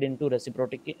subdivided into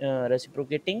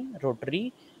reciprocating,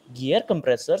 rotary, gear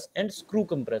compressors, and screw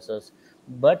compressors.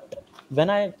 But when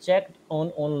I checked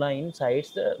on online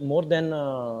sites, more than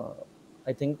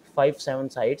I think 5-7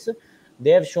 sites, they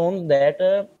have shown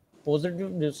that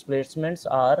positive displacements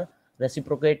are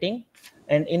reciprocating,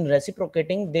 and in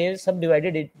reciprocating they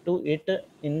subdivided it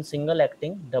in single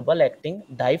acting, double acting,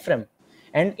 diaphragm,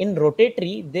 and in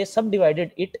rotatory they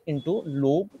subdivided it into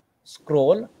lobe,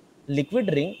 scroll, liquid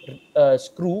ring,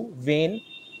 screw, vane,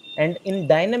 and in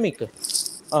dynamic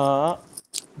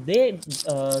they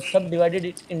subdivided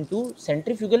it into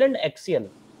centrifugal and axial.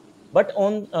 But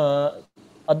on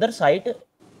other side,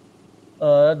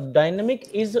 dynamic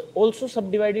is also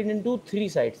subdivided into three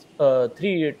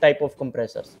type of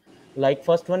compressors. Like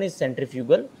first one is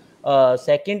centrifugal,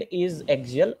 second is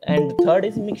axial, and third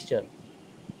is mixture.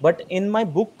 But in my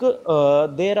book,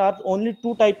 there are only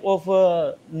two type of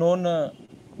non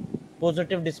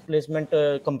positive displacement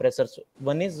compressors.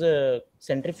 One is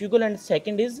centrifugal, and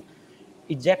second is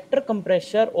ejector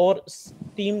compressor or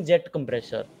steam jet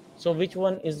compressor. So which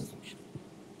one is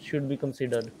should be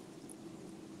considered?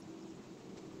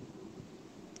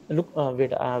 Look,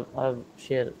 wait, I've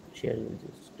share you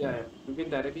this. yeah. You can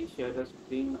directly share the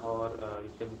screen, or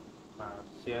you can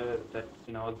share that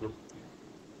in our group.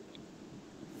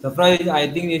 SURFRAJ, I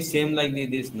think it's same like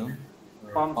this, no?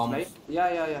 Pumps, Pumps. right?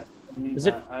 Yeah. Is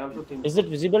it I also think is so. it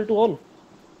visible to all?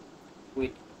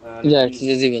 Wait, let Yeah, it's me.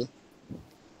 visible.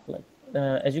 Like,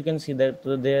 as you can see that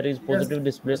there is Yes, positive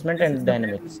displacement this is and the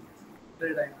dynamics.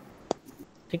 trade item.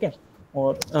 ठीक है?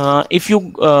 Or if you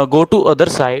go to other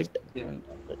site, Yeah. and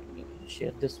let me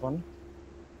share this one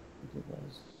with you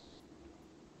guys.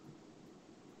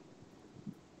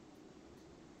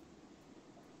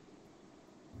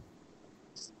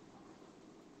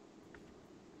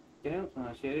 Can you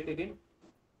share it again?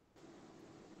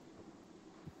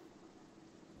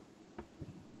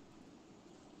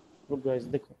 Look guys,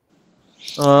 देखो.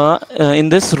 In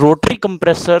this, rotary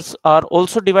compressors are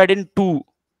also divided in two: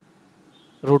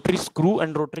 rotary screw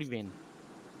and rotary vane.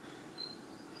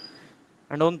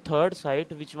 And on third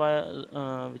site, which I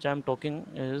am talking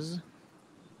is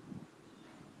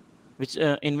which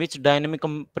in which dynamic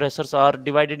compressors are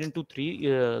divided into three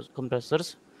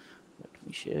compressors. Let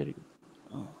me share you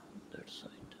that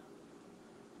site.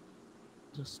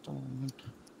 Just a moment.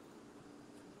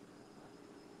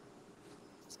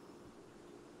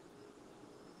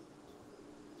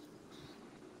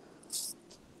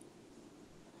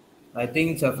 I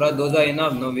think SURFRAJ, those are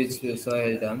enough, no, which sir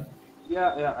has done.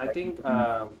 Yeah. I think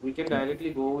we can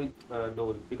directly go with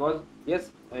those, because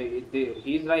yes,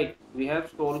 he's right. We have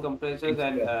scroll compressors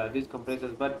and these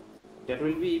compressors, but that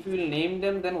will be, if you will name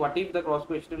them, then what if the cross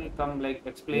question will come like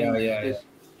explain Yeah. this?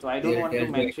 So I don't They'll want to tell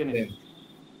to mention it. explain.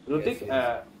 Rutik,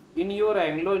 Yes. in your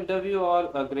Anglo interview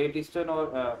or Great Eastern, or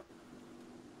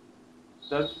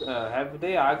does have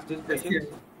they asked these Yes, yes, questions?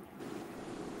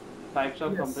 Types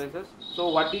of yes, compressors. So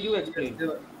what did you yes. explain? They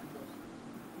were.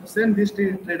 Send this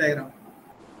trade diagram.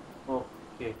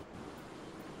 Okay.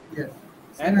 Yes,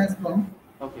 same And as pump.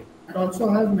 okay, And also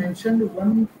I have mentioned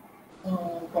one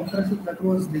compressor that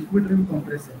was liquid ring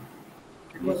compressor.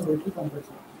 It was rotary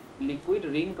compressor. liquid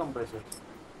ring compressors.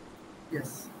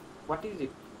 Yes. What is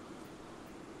it?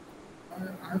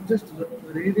 I have just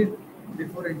read it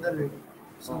before interview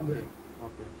somewhere.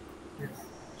 Okay. Yes.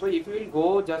 So if you will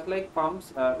go just like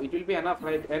pumps, it will be enough,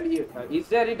 right? And is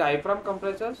there any diaphragm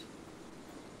compressors?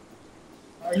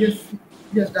 Yes.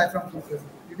 Yes, diaphragm compressor.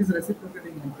 It is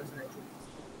reciprocating compressor actually.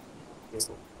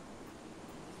 Okay.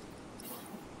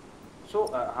 So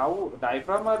how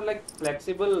diaphragm are like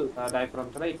flexible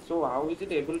diaphragms, right? So how is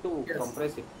it able to Yes.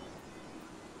 compress it?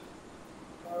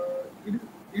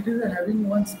 It is having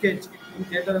one sketch. You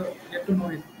get to know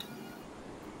it.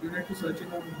 You need to search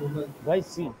it on Google. Guys,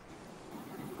 see, Okay.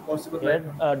 If possible right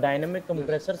here now. dynamic Yes.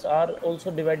 compressors are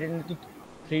also divided into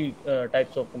three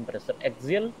types of compressor: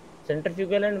 axial,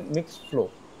 centrifugal, and mixed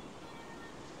flow.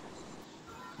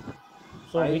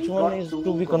 So, which I one got is to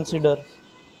two be considered? compressors.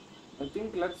 I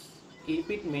think let's keep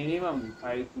it minimum.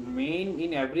 I main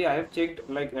in every I have checked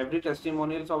like every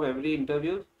testimonials of every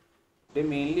interview. They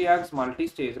mainly ask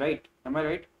multi-stage, right? Am I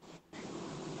right?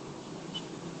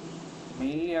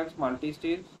 Mainly asks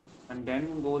multi-stage and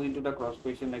then goes into the cross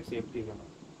question like safeties and all.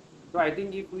 So I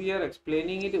think if we are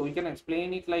explaining it, we can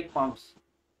explain it like pumps.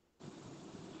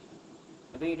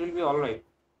 I think it will be all right.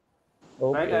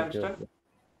 Right, Okay, I okay, understand. okay.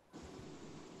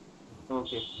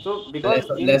 Okay. So because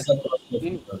Less of cross questions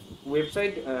in also.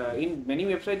 website in many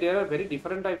website there are very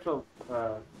different types of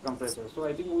compressors. So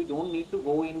I think we don't need to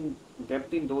go in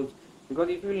depth in those because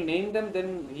if you will name them,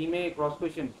 then he may cross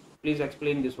question. Please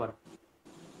explain this one.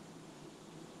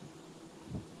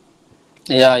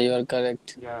 Yeah, you are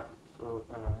correct. Yeah. So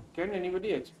can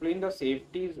anybody explain the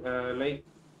safeties like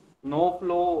no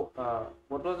flow?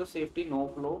 What was the safety? No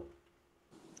flow.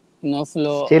 No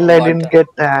flow Still, I didn't water. get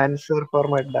the answer for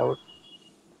my doubt.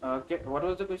 What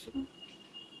was the question?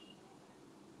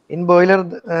 In boiler,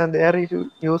 they are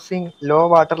using low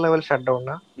water level shutdown.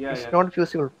 Na? Yeah, It's yeah. not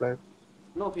fusible plug.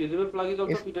 No, fusible plug is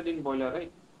also It's, fitted in boiler,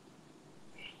 right?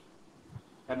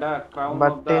 At the crown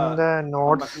but of in the the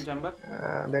combustion notes, chamber.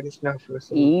 there is no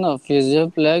fusible. No, fusel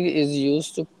plug is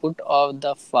used to put off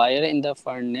the fire in the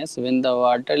furnace when the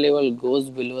water level goes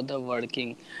below the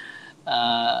working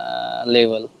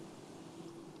level.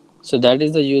 So that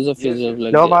is the use of Yes, fusel yes.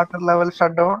 plug Low there. water level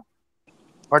shutdown.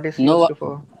 What is used No,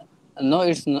 for? no,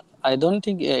 it's not. I don't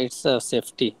think it's a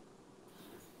safety.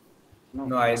 No.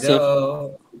 No, either Safe.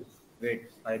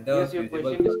 either Yes, your fusible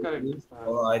question is plug is correct. used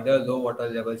or either low water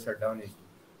level shutdown is used.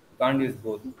 You can't use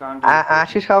both. You can't use both.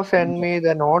 Ashish have sent me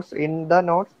the notes. In the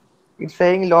notes, it's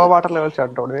saying low water level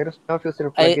shutdown. There is no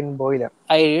fusible plug I in boiler.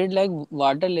 I read like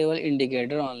water level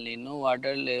indicator only, no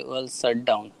water level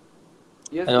shutdown.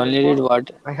 Yes, I there is only read both.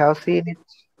 water. I have seen it.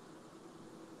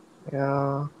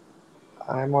 Uh,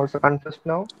 I'm also confused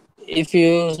now. If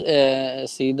you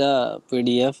see the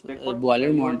PDF, Checkpoint.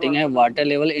 boiler You want to mounting answer have that? water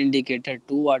level indicator,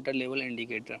 two water level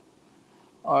indicator,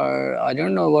 or I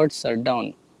don't know about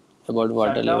shutdown, about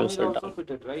water level Shutdown is also shutdown.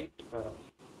 fitted, right?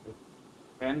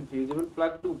 And fusible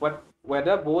plug too. But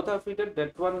whether both are fitted,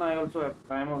 that one I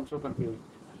am also confused.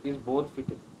 Is both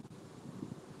fitted?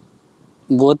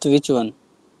 Both which one?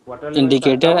 Water level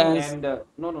Indicator shutdown and and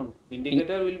no, in,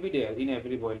 indicator will be there in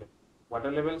every boiler.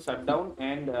 Water level shutdown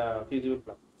and fusible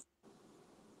plug.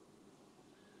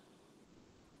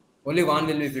 Only one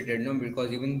will be fitted, no,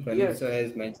 because even Pranit sir Yes,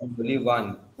 has mentioned only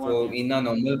one. one. So Yeah. in a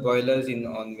normal boilers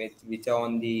which are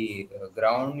on the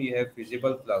ground, you have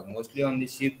fusible plug. Mostly on the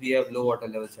ship, we have low water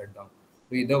level shutdown.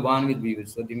 So either one will be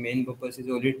used. So the main purpose is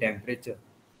only temperature.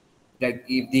 Like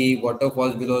if the water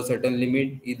falls below a certain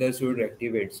limit, either should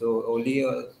activate. So only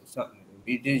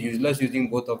it is useless using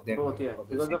both of them Both, yeah, for the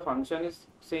because the same function is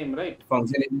same, right?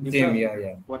 function. Is the If same, the yeah,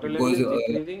 yeah. water It level goes, is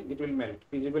decreasing, it will melt.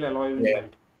 Fusible alloy will yeah,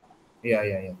 melt.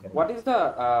 yeah, correct. What is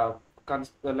the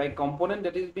like component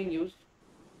that is being used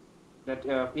that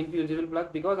in fusible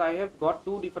plug? Because I have got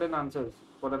two different answers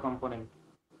for the component.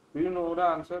 Do you know the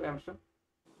answer, Amsterdam?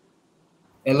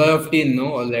 Alloy of tin,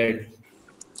 no, or lead.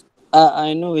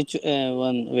 I know which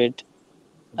one. Wait,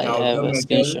 I The have a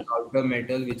screenshot. outer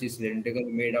metal, which is cylindrical,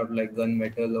 made out like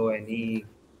gunmetal or any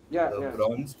Yeah, yeah.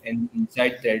 bronze, and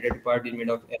inside threaded part is made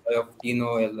of alloy of tin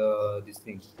or this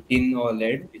thing, tin or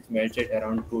lead, which melts at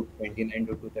around 229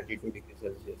 to 232 degrees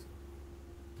Celsius.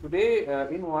 Today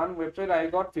in one website I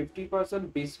got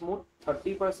 50% bismuth,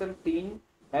 30% tin,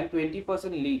 and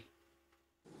 20% lead,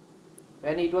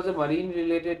 and it was a marine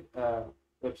related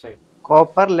website.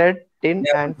 Copper, lead, tin,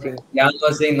 Yeah, and zinc. Jan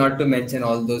was saying not to mention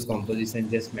all those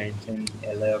compositions, just mention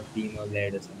alloy of tin or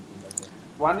lead or something like that.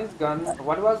 One is gun.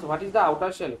 What is the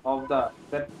outer shell of the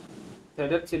that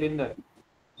threaded cylinder?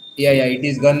 Yeah, it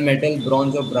is gunmetal,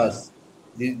 bronze or brass.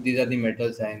 These are the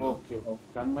metals I know Okay, of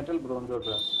gunmetal, bronze, or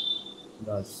brass.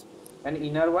 brass. And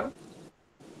inner one,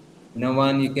 Now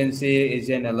one you can say is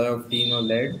an alloy of tin or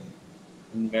lead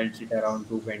and melts it around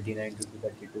 229 to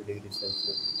 232 degrees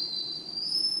Celsius.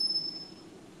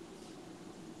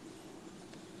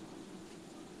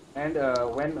 and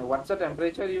when what's the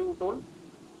temperature you told?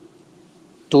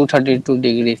 232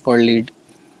 degree for lead.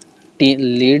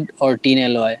 lead or tin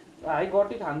alloy. I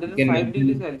got it You can 105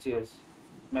 degrees mention. Celsius,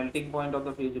 melting point of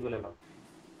the fusible alloy.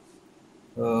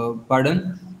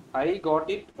 Pardon? I got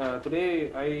it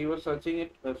today. I was searching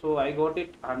it, so I got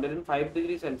it 105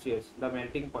 degrees Celsius, the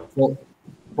melting point.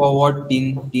 For what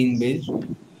tin based?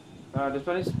 This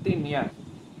one is thin, yeah.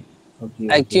 Okay,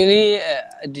 okay. Actually,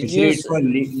 did you? Actually, it's for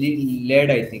lead,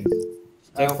 I think.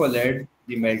 Check for Okay. lead,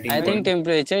 the melting I think point.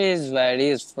 temperature is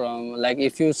varies from, like,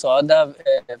 if you saw the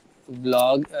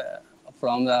vlog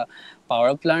from the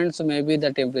power plant, so maybe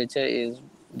the temperature is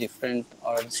different,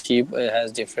 or ship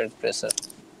has different pressure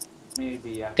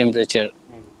Maybe, yeah. temperature.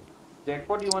 Maybe.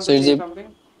 Jackpot, you want So to it's say a,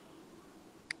 something?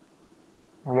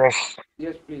 Yes,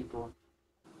 Yes, please go on.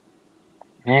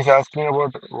 he's asking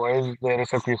about why is there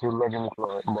is a fuselage in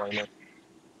boiler.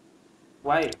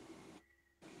 Why?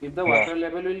 If the Yeah, water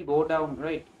level will go down,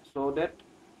 right? So that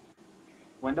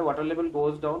when the water level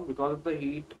goes down because of the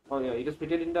heat, or yeah, it is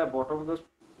fitted in the bottom of the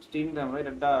steam drum, right,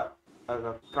 at the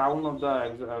crown of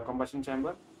the combustion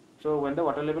chamber. So when the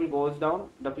water level goes down,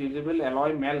 the fusible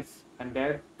alloy melts, and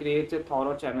that creates a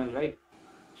thorough channel, right?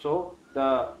 So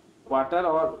the water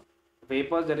or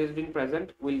vapors that is being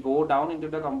present will go down into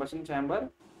the combustion chamber,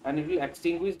 and it will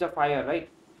extinguish the fire, right?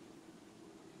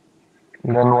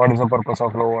 then what is the purpose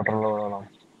of low water level alarm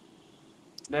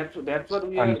That's what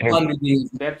we and are. trip? One will be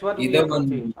used. That's what we Either are one will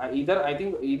be confused. used. Either I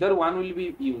think either one will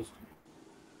be used.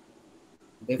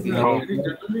 The No, fusible It is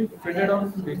generally fitted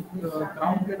on the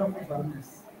crown plate of a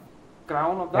furnace.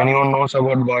 Crown of the. anyone knows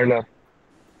about boiler?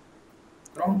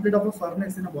 Crown plate of a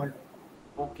furnace in a boiler.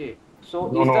 Okay. So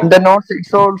No, is In no. the the. notes,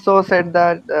 it's also said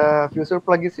that fuel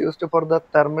plug is used for the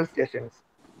thermal stations.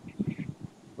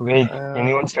 Wait, Uh,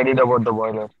 anyone studied about the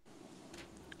boiler?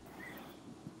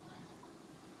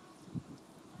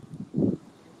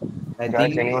 I Guys,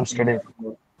 think anyone studied?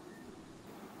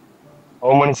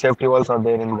 How many safety valves are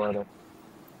there in boiler?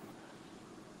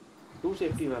 Two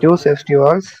safety valves, two right? safety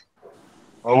valves,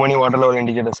 How many water level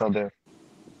indicators are there?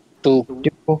 two, Two.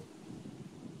 two,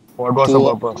 What was the two.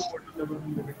 Two purpose? water level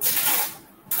indicators.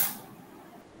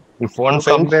 If one to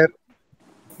fails, compare.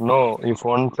 no. If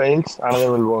one fails,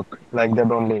 another will work like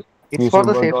that only. It's for Fuel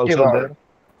the plug safety also there. valve.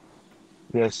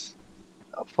 Yes,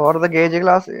 For the gauge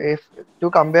glass, if to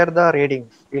compare the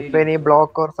readings, if Readings, any right?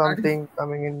 block or That is something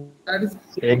coming in. that is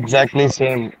exactly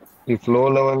same. If low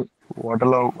level water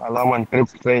alarm and trip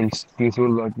fails,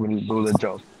 fuel plug will do the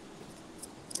job.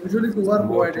 usually two are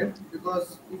Both. provided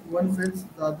because if one fails,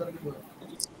 the other will work.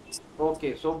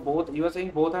 Okay. So both you are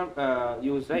saying both are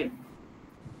used, right?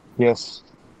 Yes.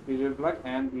 Visual plug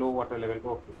and low water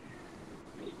level. Okay.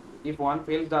 If one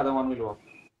fails, the other one will work.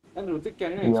 And Rutik,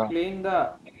 can you Yeah. explain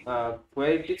the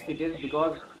where it is fitted?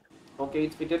 Because okay,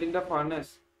 it's fitted in the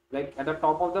furnace, like at the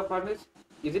top of the furnace.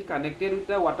 Is it connected with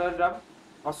the water drum?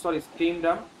 Or sorry, steam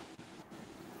drum?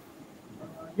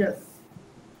 Yes,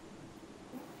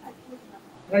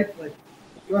 right.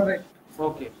 You are right.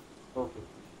 Okay. Okay.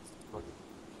 Got it.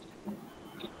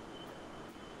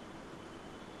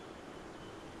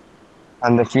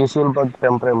 And the fuel plug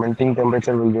melting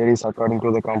temperature will vary according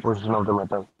to the composition of the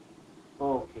metal.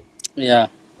 Okay. Yeah.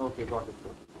 Okay. Got it.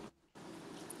 Got it.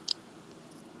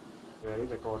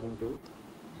 Varies according to.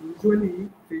 Usually,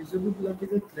 fusible plug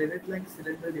is a threaded-like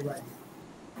cylinder device,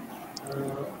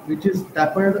 which is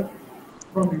tapered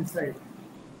from inside.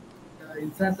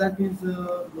 Inside that is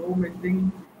low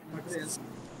melting material,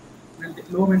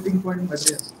 low melting point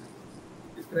material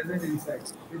is present inside,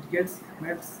 which gets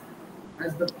melts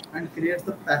as the and creates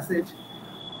the passage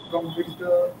from which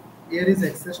the air is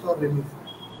accessed or removed.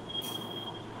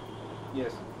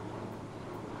 Yes.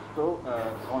 So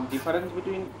on difference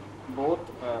between both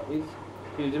is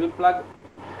fusible plug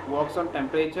works on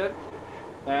temperature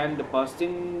and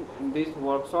bursting this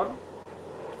works on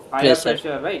higher Pressure.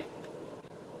 pressure, right?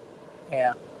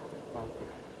 Yeah. Okay.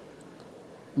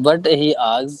 But he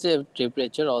asked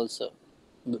temperature also,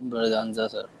 Braganza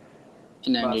sir,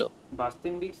 in Anglo.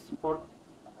 Bursting this for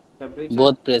temperature,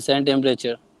 Both pressure and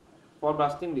temperature. for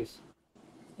bursting this.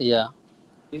 Yeah.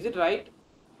 Is it right?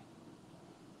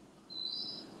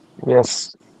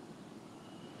 Yes.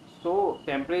 So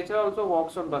temperature also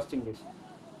works on bursting this.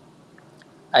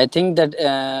 I think that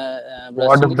What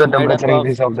brushing if is the made up temperature of.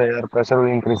 increase of the air? Pressure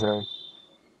will increase, right?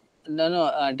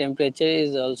 No. Temperature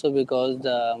is also because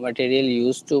the material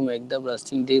used to make the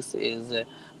brushing disc is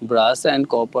brass and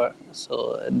copper.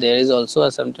 So there is also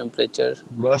some temperature.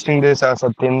 Bursting this as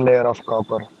a thin layer of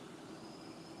copper,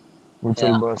 which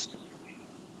will Yeah. burst.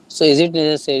 So is it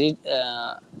necessary?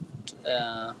 Uh,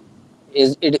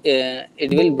 is it?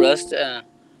 It will burst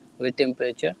with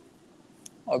temperature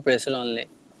or pressure only.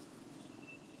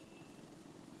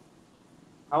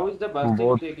 How is the bursting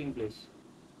Both taking place?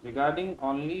 Regarding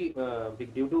only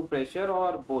due to pressure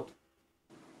or both?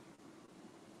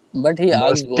 But he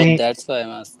asked both, bursting that's why I'm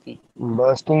asking.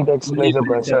 bursting takes Only place a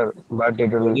pressure. pressure, but it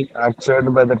will Only pressure.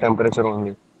 actuate by the temperature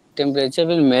only. Temperature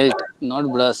will melt,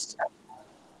 not burst.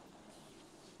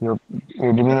 You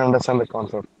didn't understand the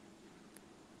concept.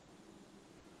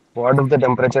 What if the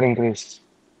temperature increase?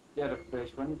 Yeah, the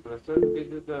pressure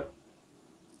increases the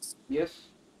yes.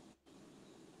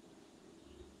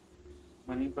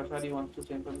 Mani Prasad, you wants to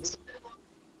say something?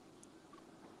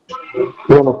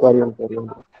 No, no, carry on, carry on.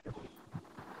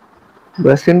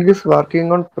 Bus engine is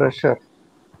working on pressure.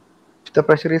 If the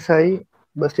pressure is high,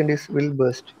 bus engine will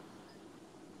burst.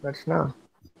 That's now.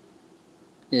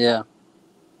 Yeah,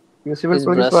 Fusible it's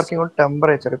plug is burst working on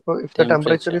temperature. If the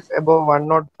temperature temperature. is above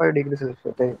 105 degrees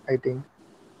Celsius, I think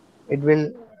it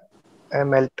will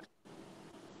melt.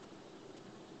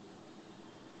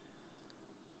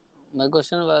 My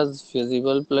question was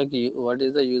fusible plug. What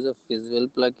is the use of fusible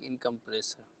plug in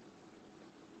compressor?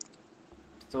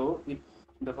 So if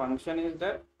the function is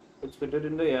that it's fitted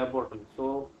in the air bottle.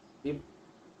 So if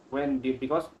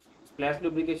because splash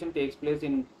lubrication takes place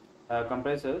in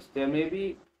compressors, there may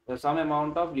be some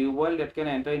amount of lube oil that can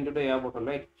enter into the air bottle,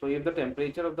 right? So if the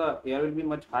temperature of the air will be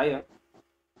much higher,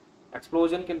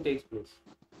 explosion can take place.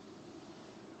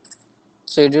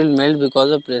 So it will melt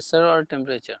because of pressure or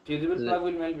temperature. Fusible Is it plug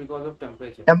will melt because of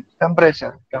temperature.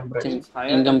 Temperature, temperature. Since higher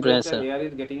in temperature compressor? air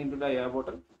is getting into the air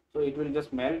bottle, so it will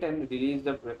just melt and release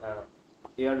the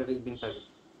air that is being present.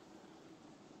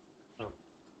 So,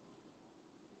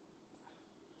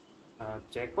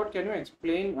 Jackpot, can you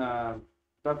explain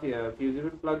the fusible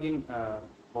plug in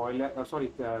boiler?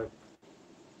 Sorry,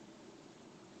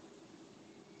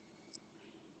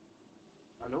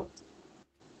 hello.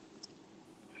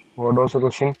 What was the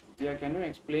question? Yeah, can you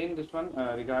explain this one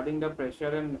regarding the pressure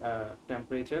and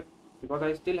temperature? Because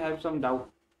I still have some doubt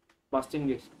busting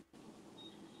this.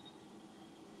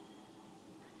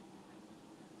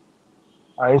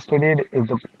 I studied if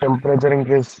the temperature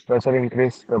increase, pressure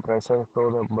increase, the pressure,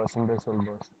 so the bursting test will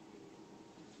burst.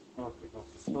 Okay,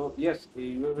 okay. So yes,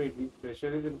 you are right. If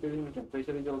pressure is increasing, the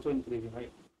temperature is also increasing,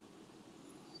 right?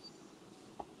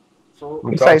 So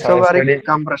It's Because I isobaric studied,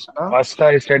 compression. Huh? first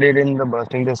I studied in the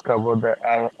bursting test about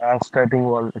the starting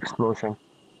wall explosion.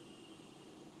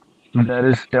 There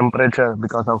is temperature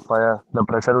because of fire. The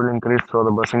pressure will increase, so the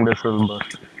bursting test will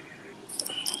burst.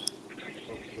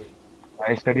 okay,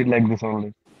 I studied like this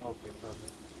only. okay,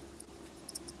 perfect.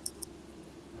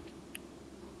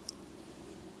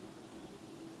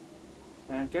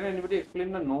 And can anybody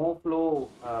explain the no flow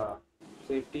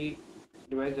safety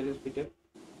device that is fitted?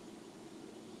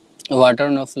 Water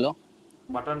no flow.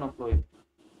 Butter no flow.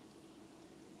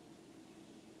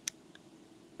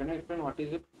 Can you explain what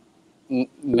is it?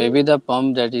 Maybe the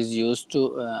pump that is used to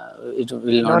it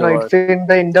will No, not no, it's work. in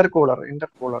the intercooler.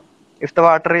 Intercooler. If the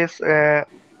water is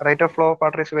rate of flow of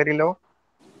water is very low,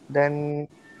 then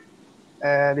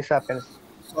this happens.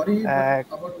 Sorry, but Uh,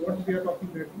 about what we are talking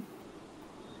right now?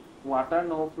 Water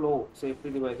no flow safety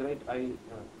device, right?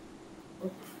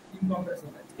 Oh, in compressor,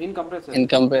 right? In compressor. In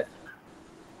compare,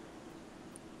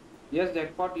 Yes,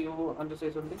 Jackpot, you want to say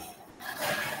something?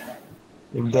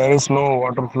 If there is no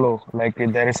water flow, like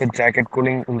if there is a jacket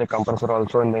cooling in the compressor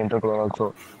also in the intercooler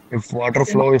also, if water in,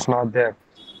 flow is not there,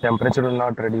 temperature will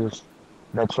not reduce.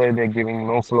 That's why they're giving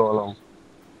no flow alarm.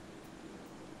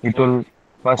 It will Okay,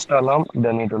 first alarm,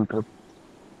 then it will trip.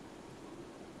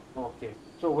 okay.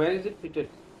 So where is it fitted?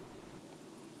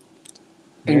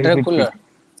 Where is it fit? intercooler,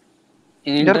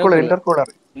 in intercooler, intercooler, intercooler.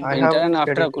 I Intercooler. inter have and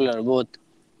studied. aftercooler both.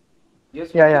 Yes,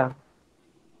 Yeah, Ritik. yeah.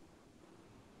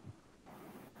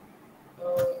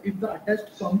 If the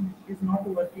attached pump is not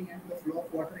working and the flow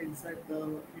of water inside the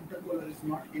intercooler is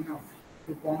not enough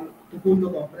to cool the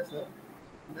compressor,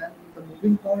 then the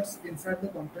moving parts inside the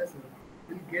compressor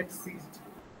will get seized,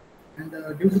 and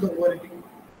due to the overheating,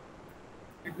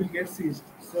 it will get seized.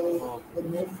 So Okay. the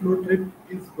no flow trip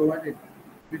is provided,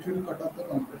 which will cut off the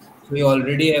compressor. So we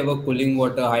already have a cooling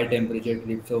water high temperature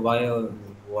trip. So why a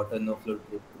water no flow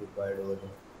trip required over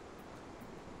there?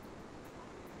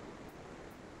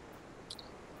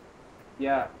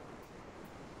 Yeah.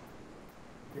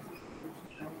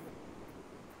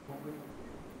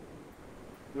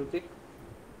 Ritik.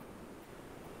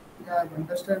 Yeah, I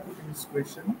understand this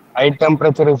question. High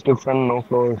temperature is different, no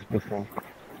flow is different.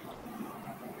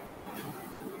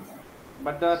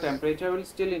 But the temperature will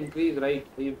still increase, right?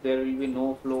 If there will be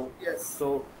no flow. Yes,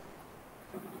 So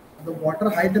the water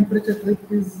high temperature trip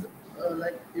is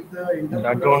like if the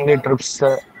That intercoolers only are trips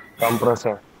the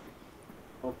compressor.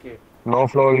 okay. No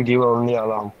flow will give only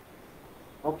alarm.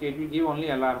 Okay, it will give only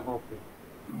alarm. Okay.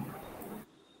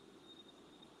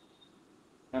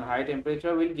 And high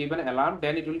temperature will give an alarm,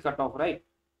 then it will cut off, right?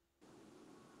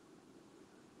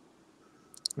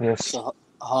 Yes. So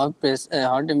hot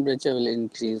temperature will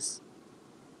increase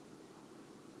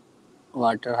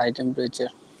water high temperature.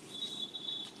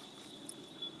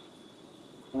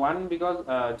 One, because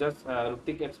just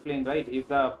Rutik explained, right? If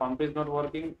the pump is not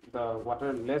working, the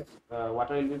water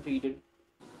will be treated.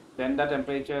 Then the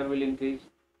temperature will increase.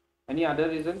 Any other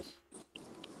reasons?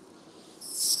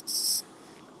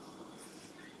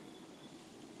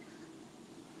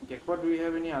 Jackpot, do we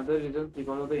have any other reasons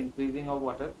because of the increasing of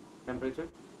water temperature?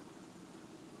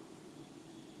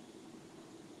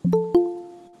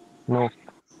 No.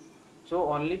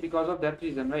 So only because of that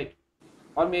reason, right?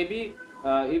 Or maybe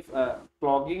if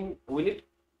clogging, will it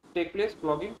take place,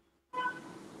 clogging?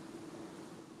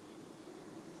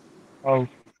 Oh,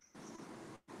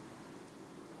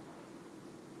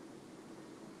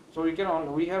 So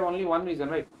we have only one reason,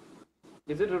 right?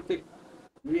 Is it Rutik?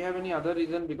 Do we have any other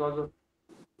reason because of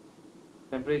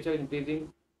temperature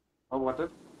increasing of water?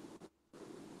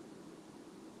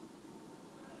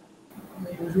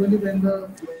 Usually when the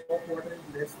flow of water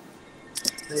is less,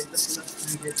 the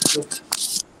intercooler will get choked.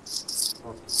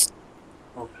 Okay.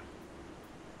 Okay.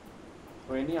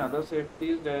 So any other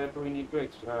safeties that we need to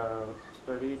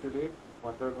study today?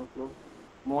 Water flow,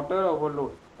 motor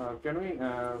overload. Can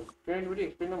anybody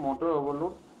explain the motor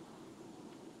overload?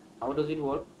 How does it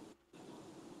work?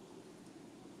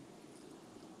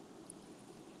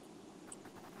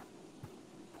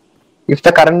 If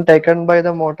the current taken by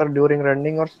the motor during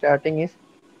running or starting is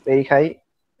very high,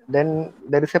 then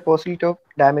there is a possibility of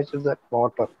damage to the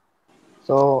motor.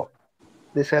 So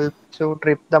this helps to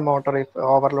trip the motor if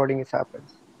overloading is happens.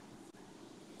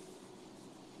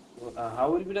 So,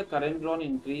 how will be the current drawn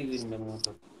increase in the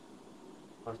motor?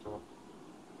 First of all,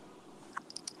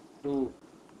 to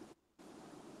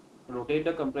rotate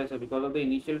the compressor because of the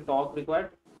initial torque required,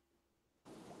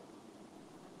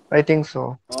 I think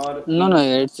so. or No,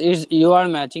 it's you are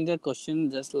matching the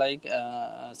question just like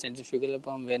centrifugal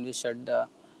pump. When we shut the,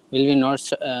 will we not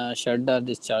shut the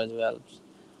discharge valves?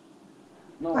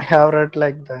 I no, have read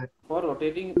like that. for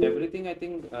rotating everything, I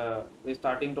think the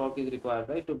starting torque is required,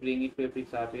 right, to bring it to a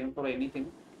fixed RPM for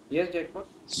anything. Yes, Jackpot.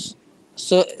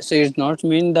 So it not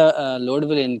mean the load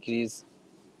will increase.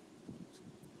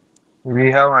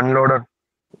 we have unloaded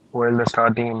while the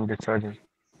starting and discharging.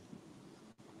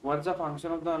 What's the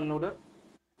function of the unloader?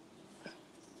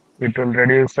 It will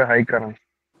reduce the high current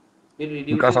It because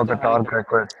reduces of the the high torque current.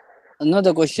 required. No,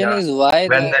 the question Yeah. is why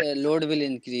When the the load will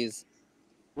increase.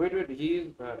 Wait, he is.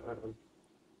 I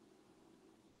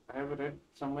have read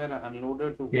somewhere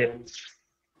unloader too. yeah, When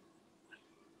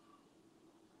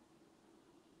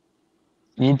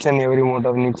each and every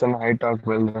motor needs a high torque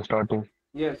while the starting.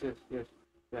 yes, yes, yes,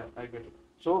 yeah, I get it.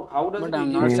 So how does But it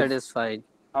I'm not We, reduces? satisfied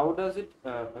How does it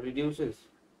reduces?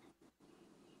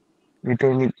 it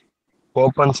will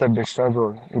opens the discharge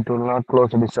hole. It will not close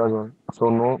the discharge hole. So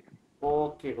no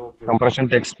Okay, okay, okay. compression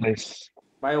takes place.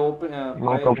 No By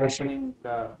compression. opening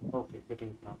the getting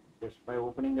it now. Yes, by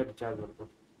opening the discharge valve. Okay.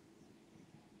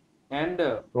 And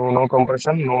So no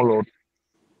compression, no load.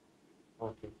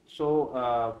 okay.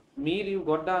 So Mir, you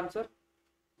got the answer?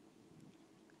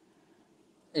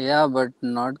 yeah, but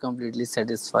not completely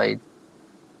satisfied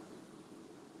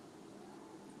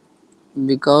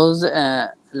because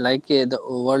the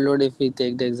overload, if we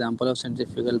take the example of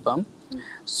centrifugal pump, Hmm.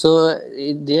 so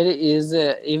there is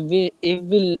if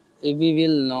we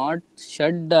will not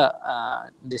shut the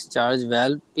discharge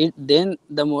valve, it then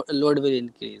the load will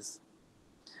increase.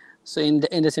 So in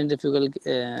the centrifugal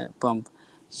pump,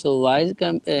 so why is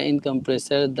in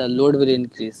compressor the load will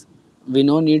increase? We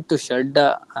no need to shut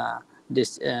the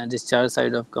discharge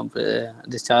side of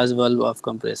discharge valve of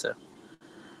compressor.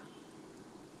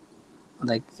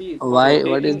 Like See, for why?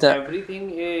 What is rotating the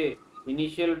everything, a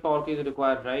initial torque is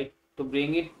required, right? To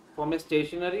bring it from a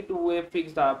stationary to a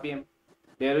fixed RPM,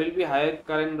 there will be higher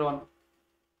current drawn.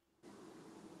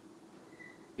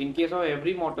 In case of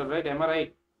every motor, right? Am I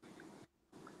right?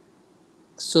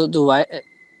 so the why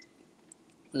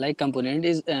like component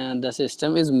is the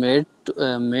system is made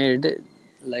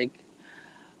like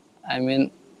I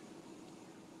mean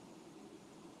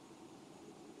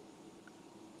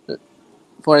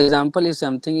for example if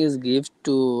something is give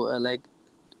to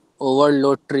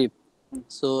overload trip, Hmm.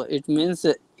 so it means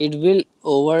it will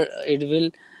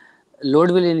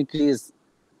load will increase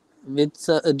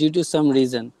with due to some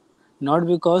reason, not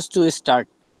because to start.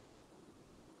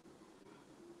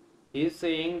 He is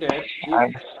saying that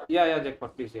if And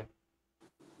Jackpot, please, yeah.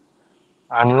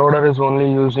 unloader is only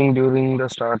using during the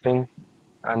starting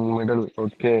and middle.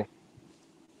 Okay.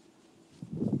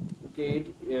 Okay,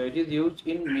 it is used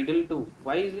in middle too.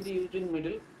 Why is it used in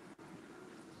middle?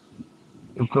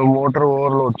 If the motor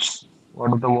overloads,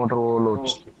 what if the motor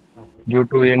overloads? Okay, okay. Due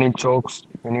to any chokes,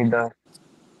 any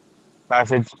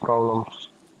passage problems.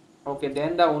 Okay,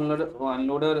 then the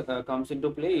unloader comes into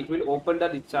play. It will open the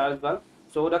discharge valve,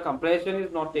 so the compression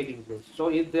is not taking place. So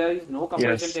if there is no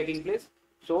compression Yes. taking place,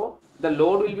 so the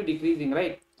load will be decreasing,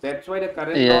 right? That's why the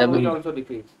current Yeah, drawn will also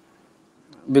decrease.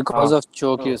 because Uh, of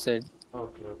choke, you Oh, said.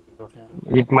 okay, okay, got Yeah.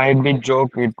 it. it might be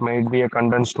choke, it might be a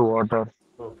condensed water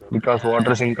Okay, okay, because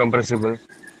water is incompressible.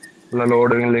 The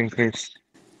load will increase.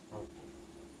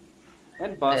 okay.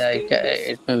 And Yeah, busting this,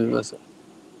 it may be possible.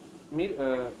 Mir,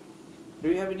 do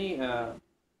you have any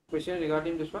question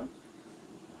regarding this one?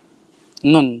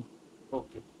 No, no.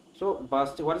 Okay. So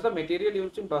what is the material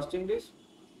used in busting this?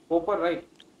 Copper, right?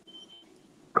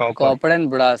 Copper. Copper and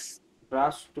brass.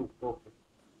 Brass too. Okay.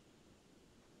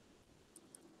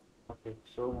 Okay.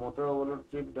 So motor overload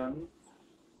trip done.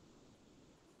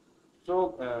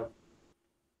 So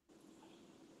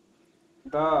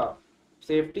the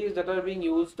safeties that are being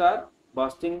used are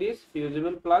busting this,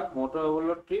 fusible plug, motor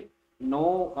overload trip,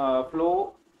 no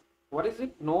flow. What is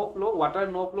it? No flow, water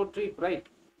no flow trip, right?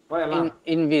 Or alarm?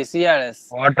 In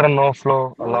VCRS. Water no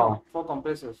flow No, no, alarm. for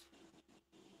compressors.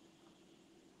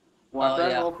 Oh Water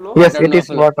yeah, no flow. Yes, water it no is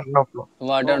flow, water, no flow.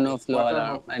 water Okay, no flow water no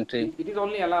alarm flow. and trip. It is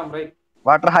only alarm, right?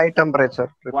 Water high temperature.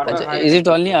 Water Report. Acha, high is it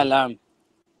only temperature. Okay. alarm?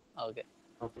 Okay.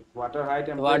 Okay. Water high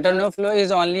Water temperature. no flow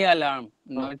is only alarm,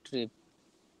 Oh, not trip.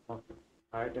 okay.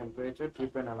 High temperature,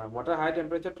 trip and alarm. Water high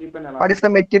temperature, trip and What alarm. is the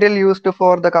material used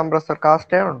for the compressor?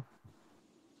 Cast iron.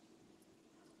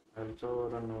 I also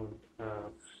don't know.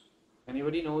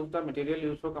 Anybody knows the material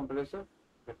used for compressor?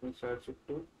 Let me search it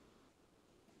too.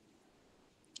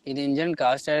 In engine,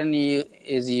 cast iron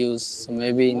is used, so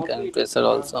maybe in Mostly it is compressor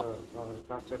also.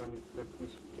 cast iron. Let me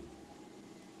see.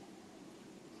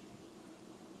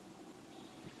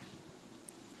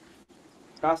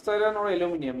 Cast iron or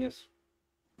aluminum, yes.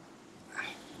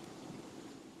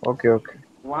 Okay, okay.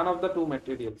 One of the two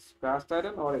materials, cast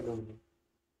iron or aluminum.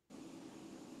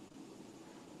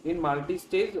 In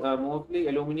multi-stage, mostly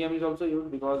aluminum is also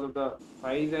used because of the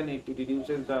size and it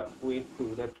reduces the weight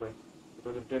too. That's why it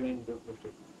was written in the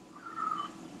material.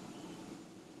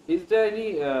 Is there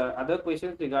any other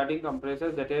questions regarding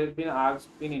compressors that has been asked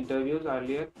in interviews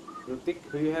earlier? Rutik,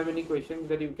 do you have any questions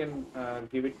that you can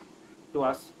give it to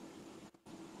us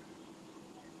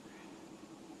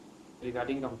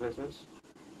regarding compressors?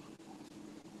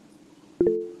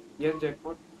 Yes,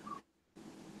 Jackpot.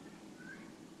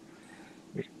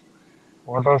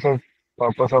 What was the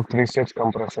purpose of three-stage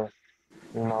compressor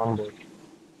in onboard?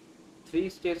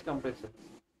 Three-stage compressor.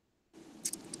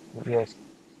 Yes,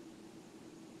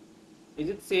 Is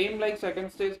it same like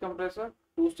second stage compressor,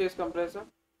 two-stage compressor?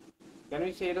 Can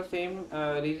we say the same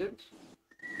reasons?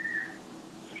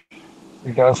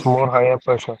 it has more higher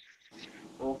pressure.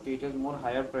 Okay, it has more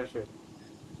higher pressure.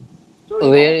 So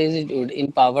Where is it wood?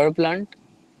 In power plant?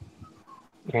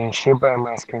 In ship, I am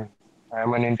asking. I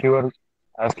am an interviewer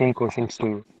asking questions to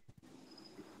you.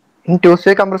 In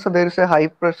two-stage compressor, there is a high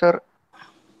pressure.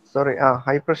 Sorry,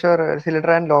 high pressure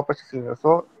cylinder and low pressure cylinder.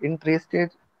 So in three-stage,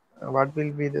 what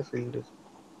will be the cylinders?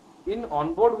 in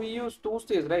onboard we use two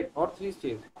stage, right, or three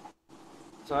stage?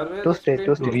 Sir has Two-stage,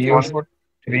 explained two two-stage. We stage. use Onboard.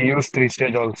 we use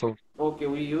three-stage also. Okay,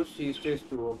 we use three stage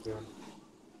too. Okay.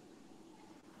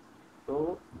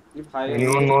 So if higher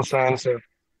Anyone low, knows the answer?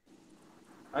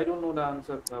 I don't know the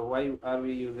answer. Why are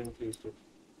we using three stage?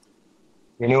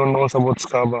 Anyone knows about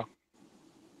SCABA?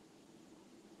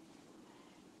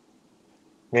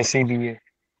 SCBA.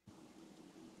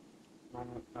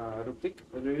 Rutik,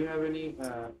 do you have any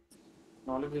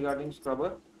knowledge regarding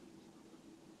scrubber?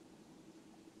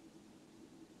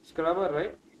 Scrubber,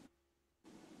 right?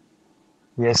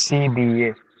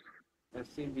 SCBA.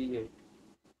 SCBA.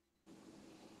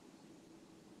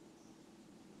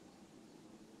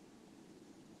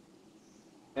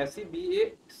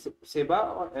 SCBA SEBA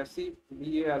or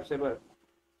SCBA or SEBA?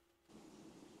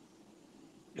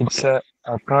 It's a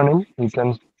acronym. You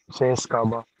can say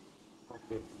SCABA.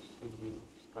 Okay, SCBA,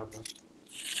 scrubber.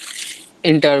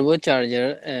 In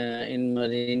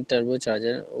marine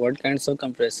turbocharger, what kinds of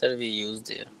compressor we use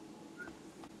there?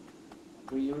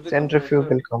 We use a compressor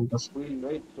Centrifugal compressor. wheel,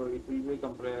 right? So it will be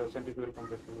centrifugal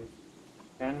compressor wheel.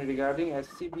 And regarding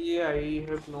SCBA,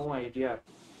 I have no idea.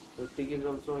 Rutik is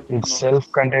also, I think, It's not.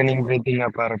 self-contained breathing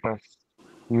apparatus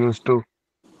used to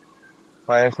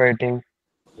firefighting,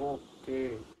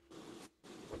 Okay.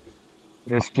 Okay.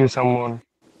 rescue someone.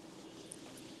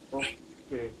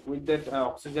 Okay. With that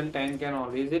oxygen tank and all,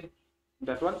 is it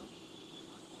that one?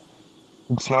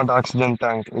 It's not oxygen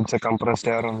tank. It's a compressed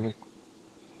air only. Okay,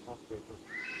 good.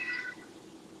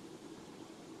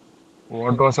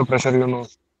 What was the pressure?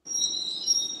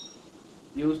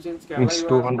 Used in Scala, It's you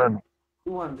asked me? 200,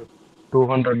 200.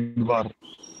 200 bar.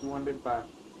 200 bar.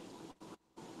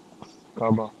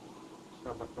 Kaba.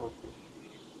 Okay.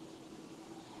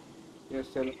 Yes,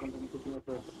 self-contained cooking of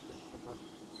pressure.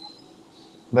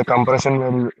 The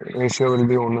compression ratio will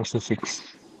be 1:6.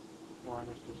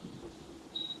 1:6.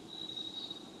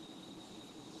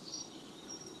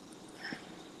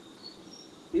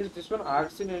 Is this one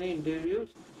asked in any interviews?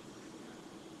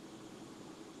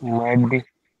 Might be.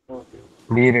 Okay.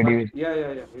 Be ready But with.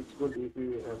 yeah. It's good if we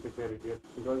prepare it. Yes.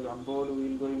 Because on board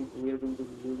we are going to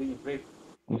be using it, right?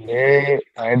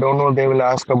 I don't know. They will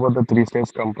ask about the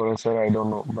three-stage compressor. I don't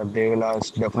know, but they will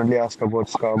definitely ask about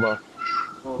SCABA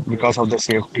because Okay. of the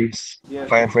safeties, Yes.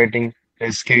 firefighting,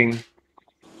 rescuing.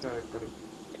 Correct.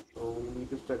 So we need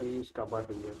to study Scaba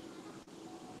too, yes.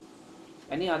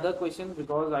 Any other questions?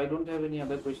 Because I don't have any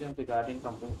other questions regarding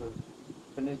compressors.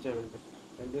 Finished everything.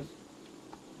 I'll just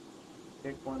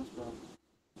take one more.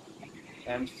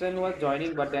 Amson was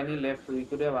joining, but then he left. We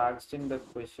could have asked him the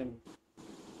question.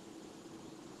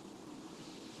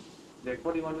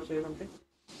 Jacob, you want to say something?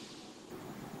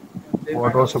 They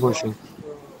What might was the also question?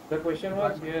 ask The question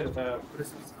was here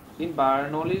compressors. in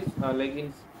Bernoulli's, like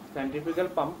in centrifugal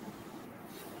pump.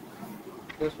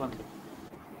 Just one second.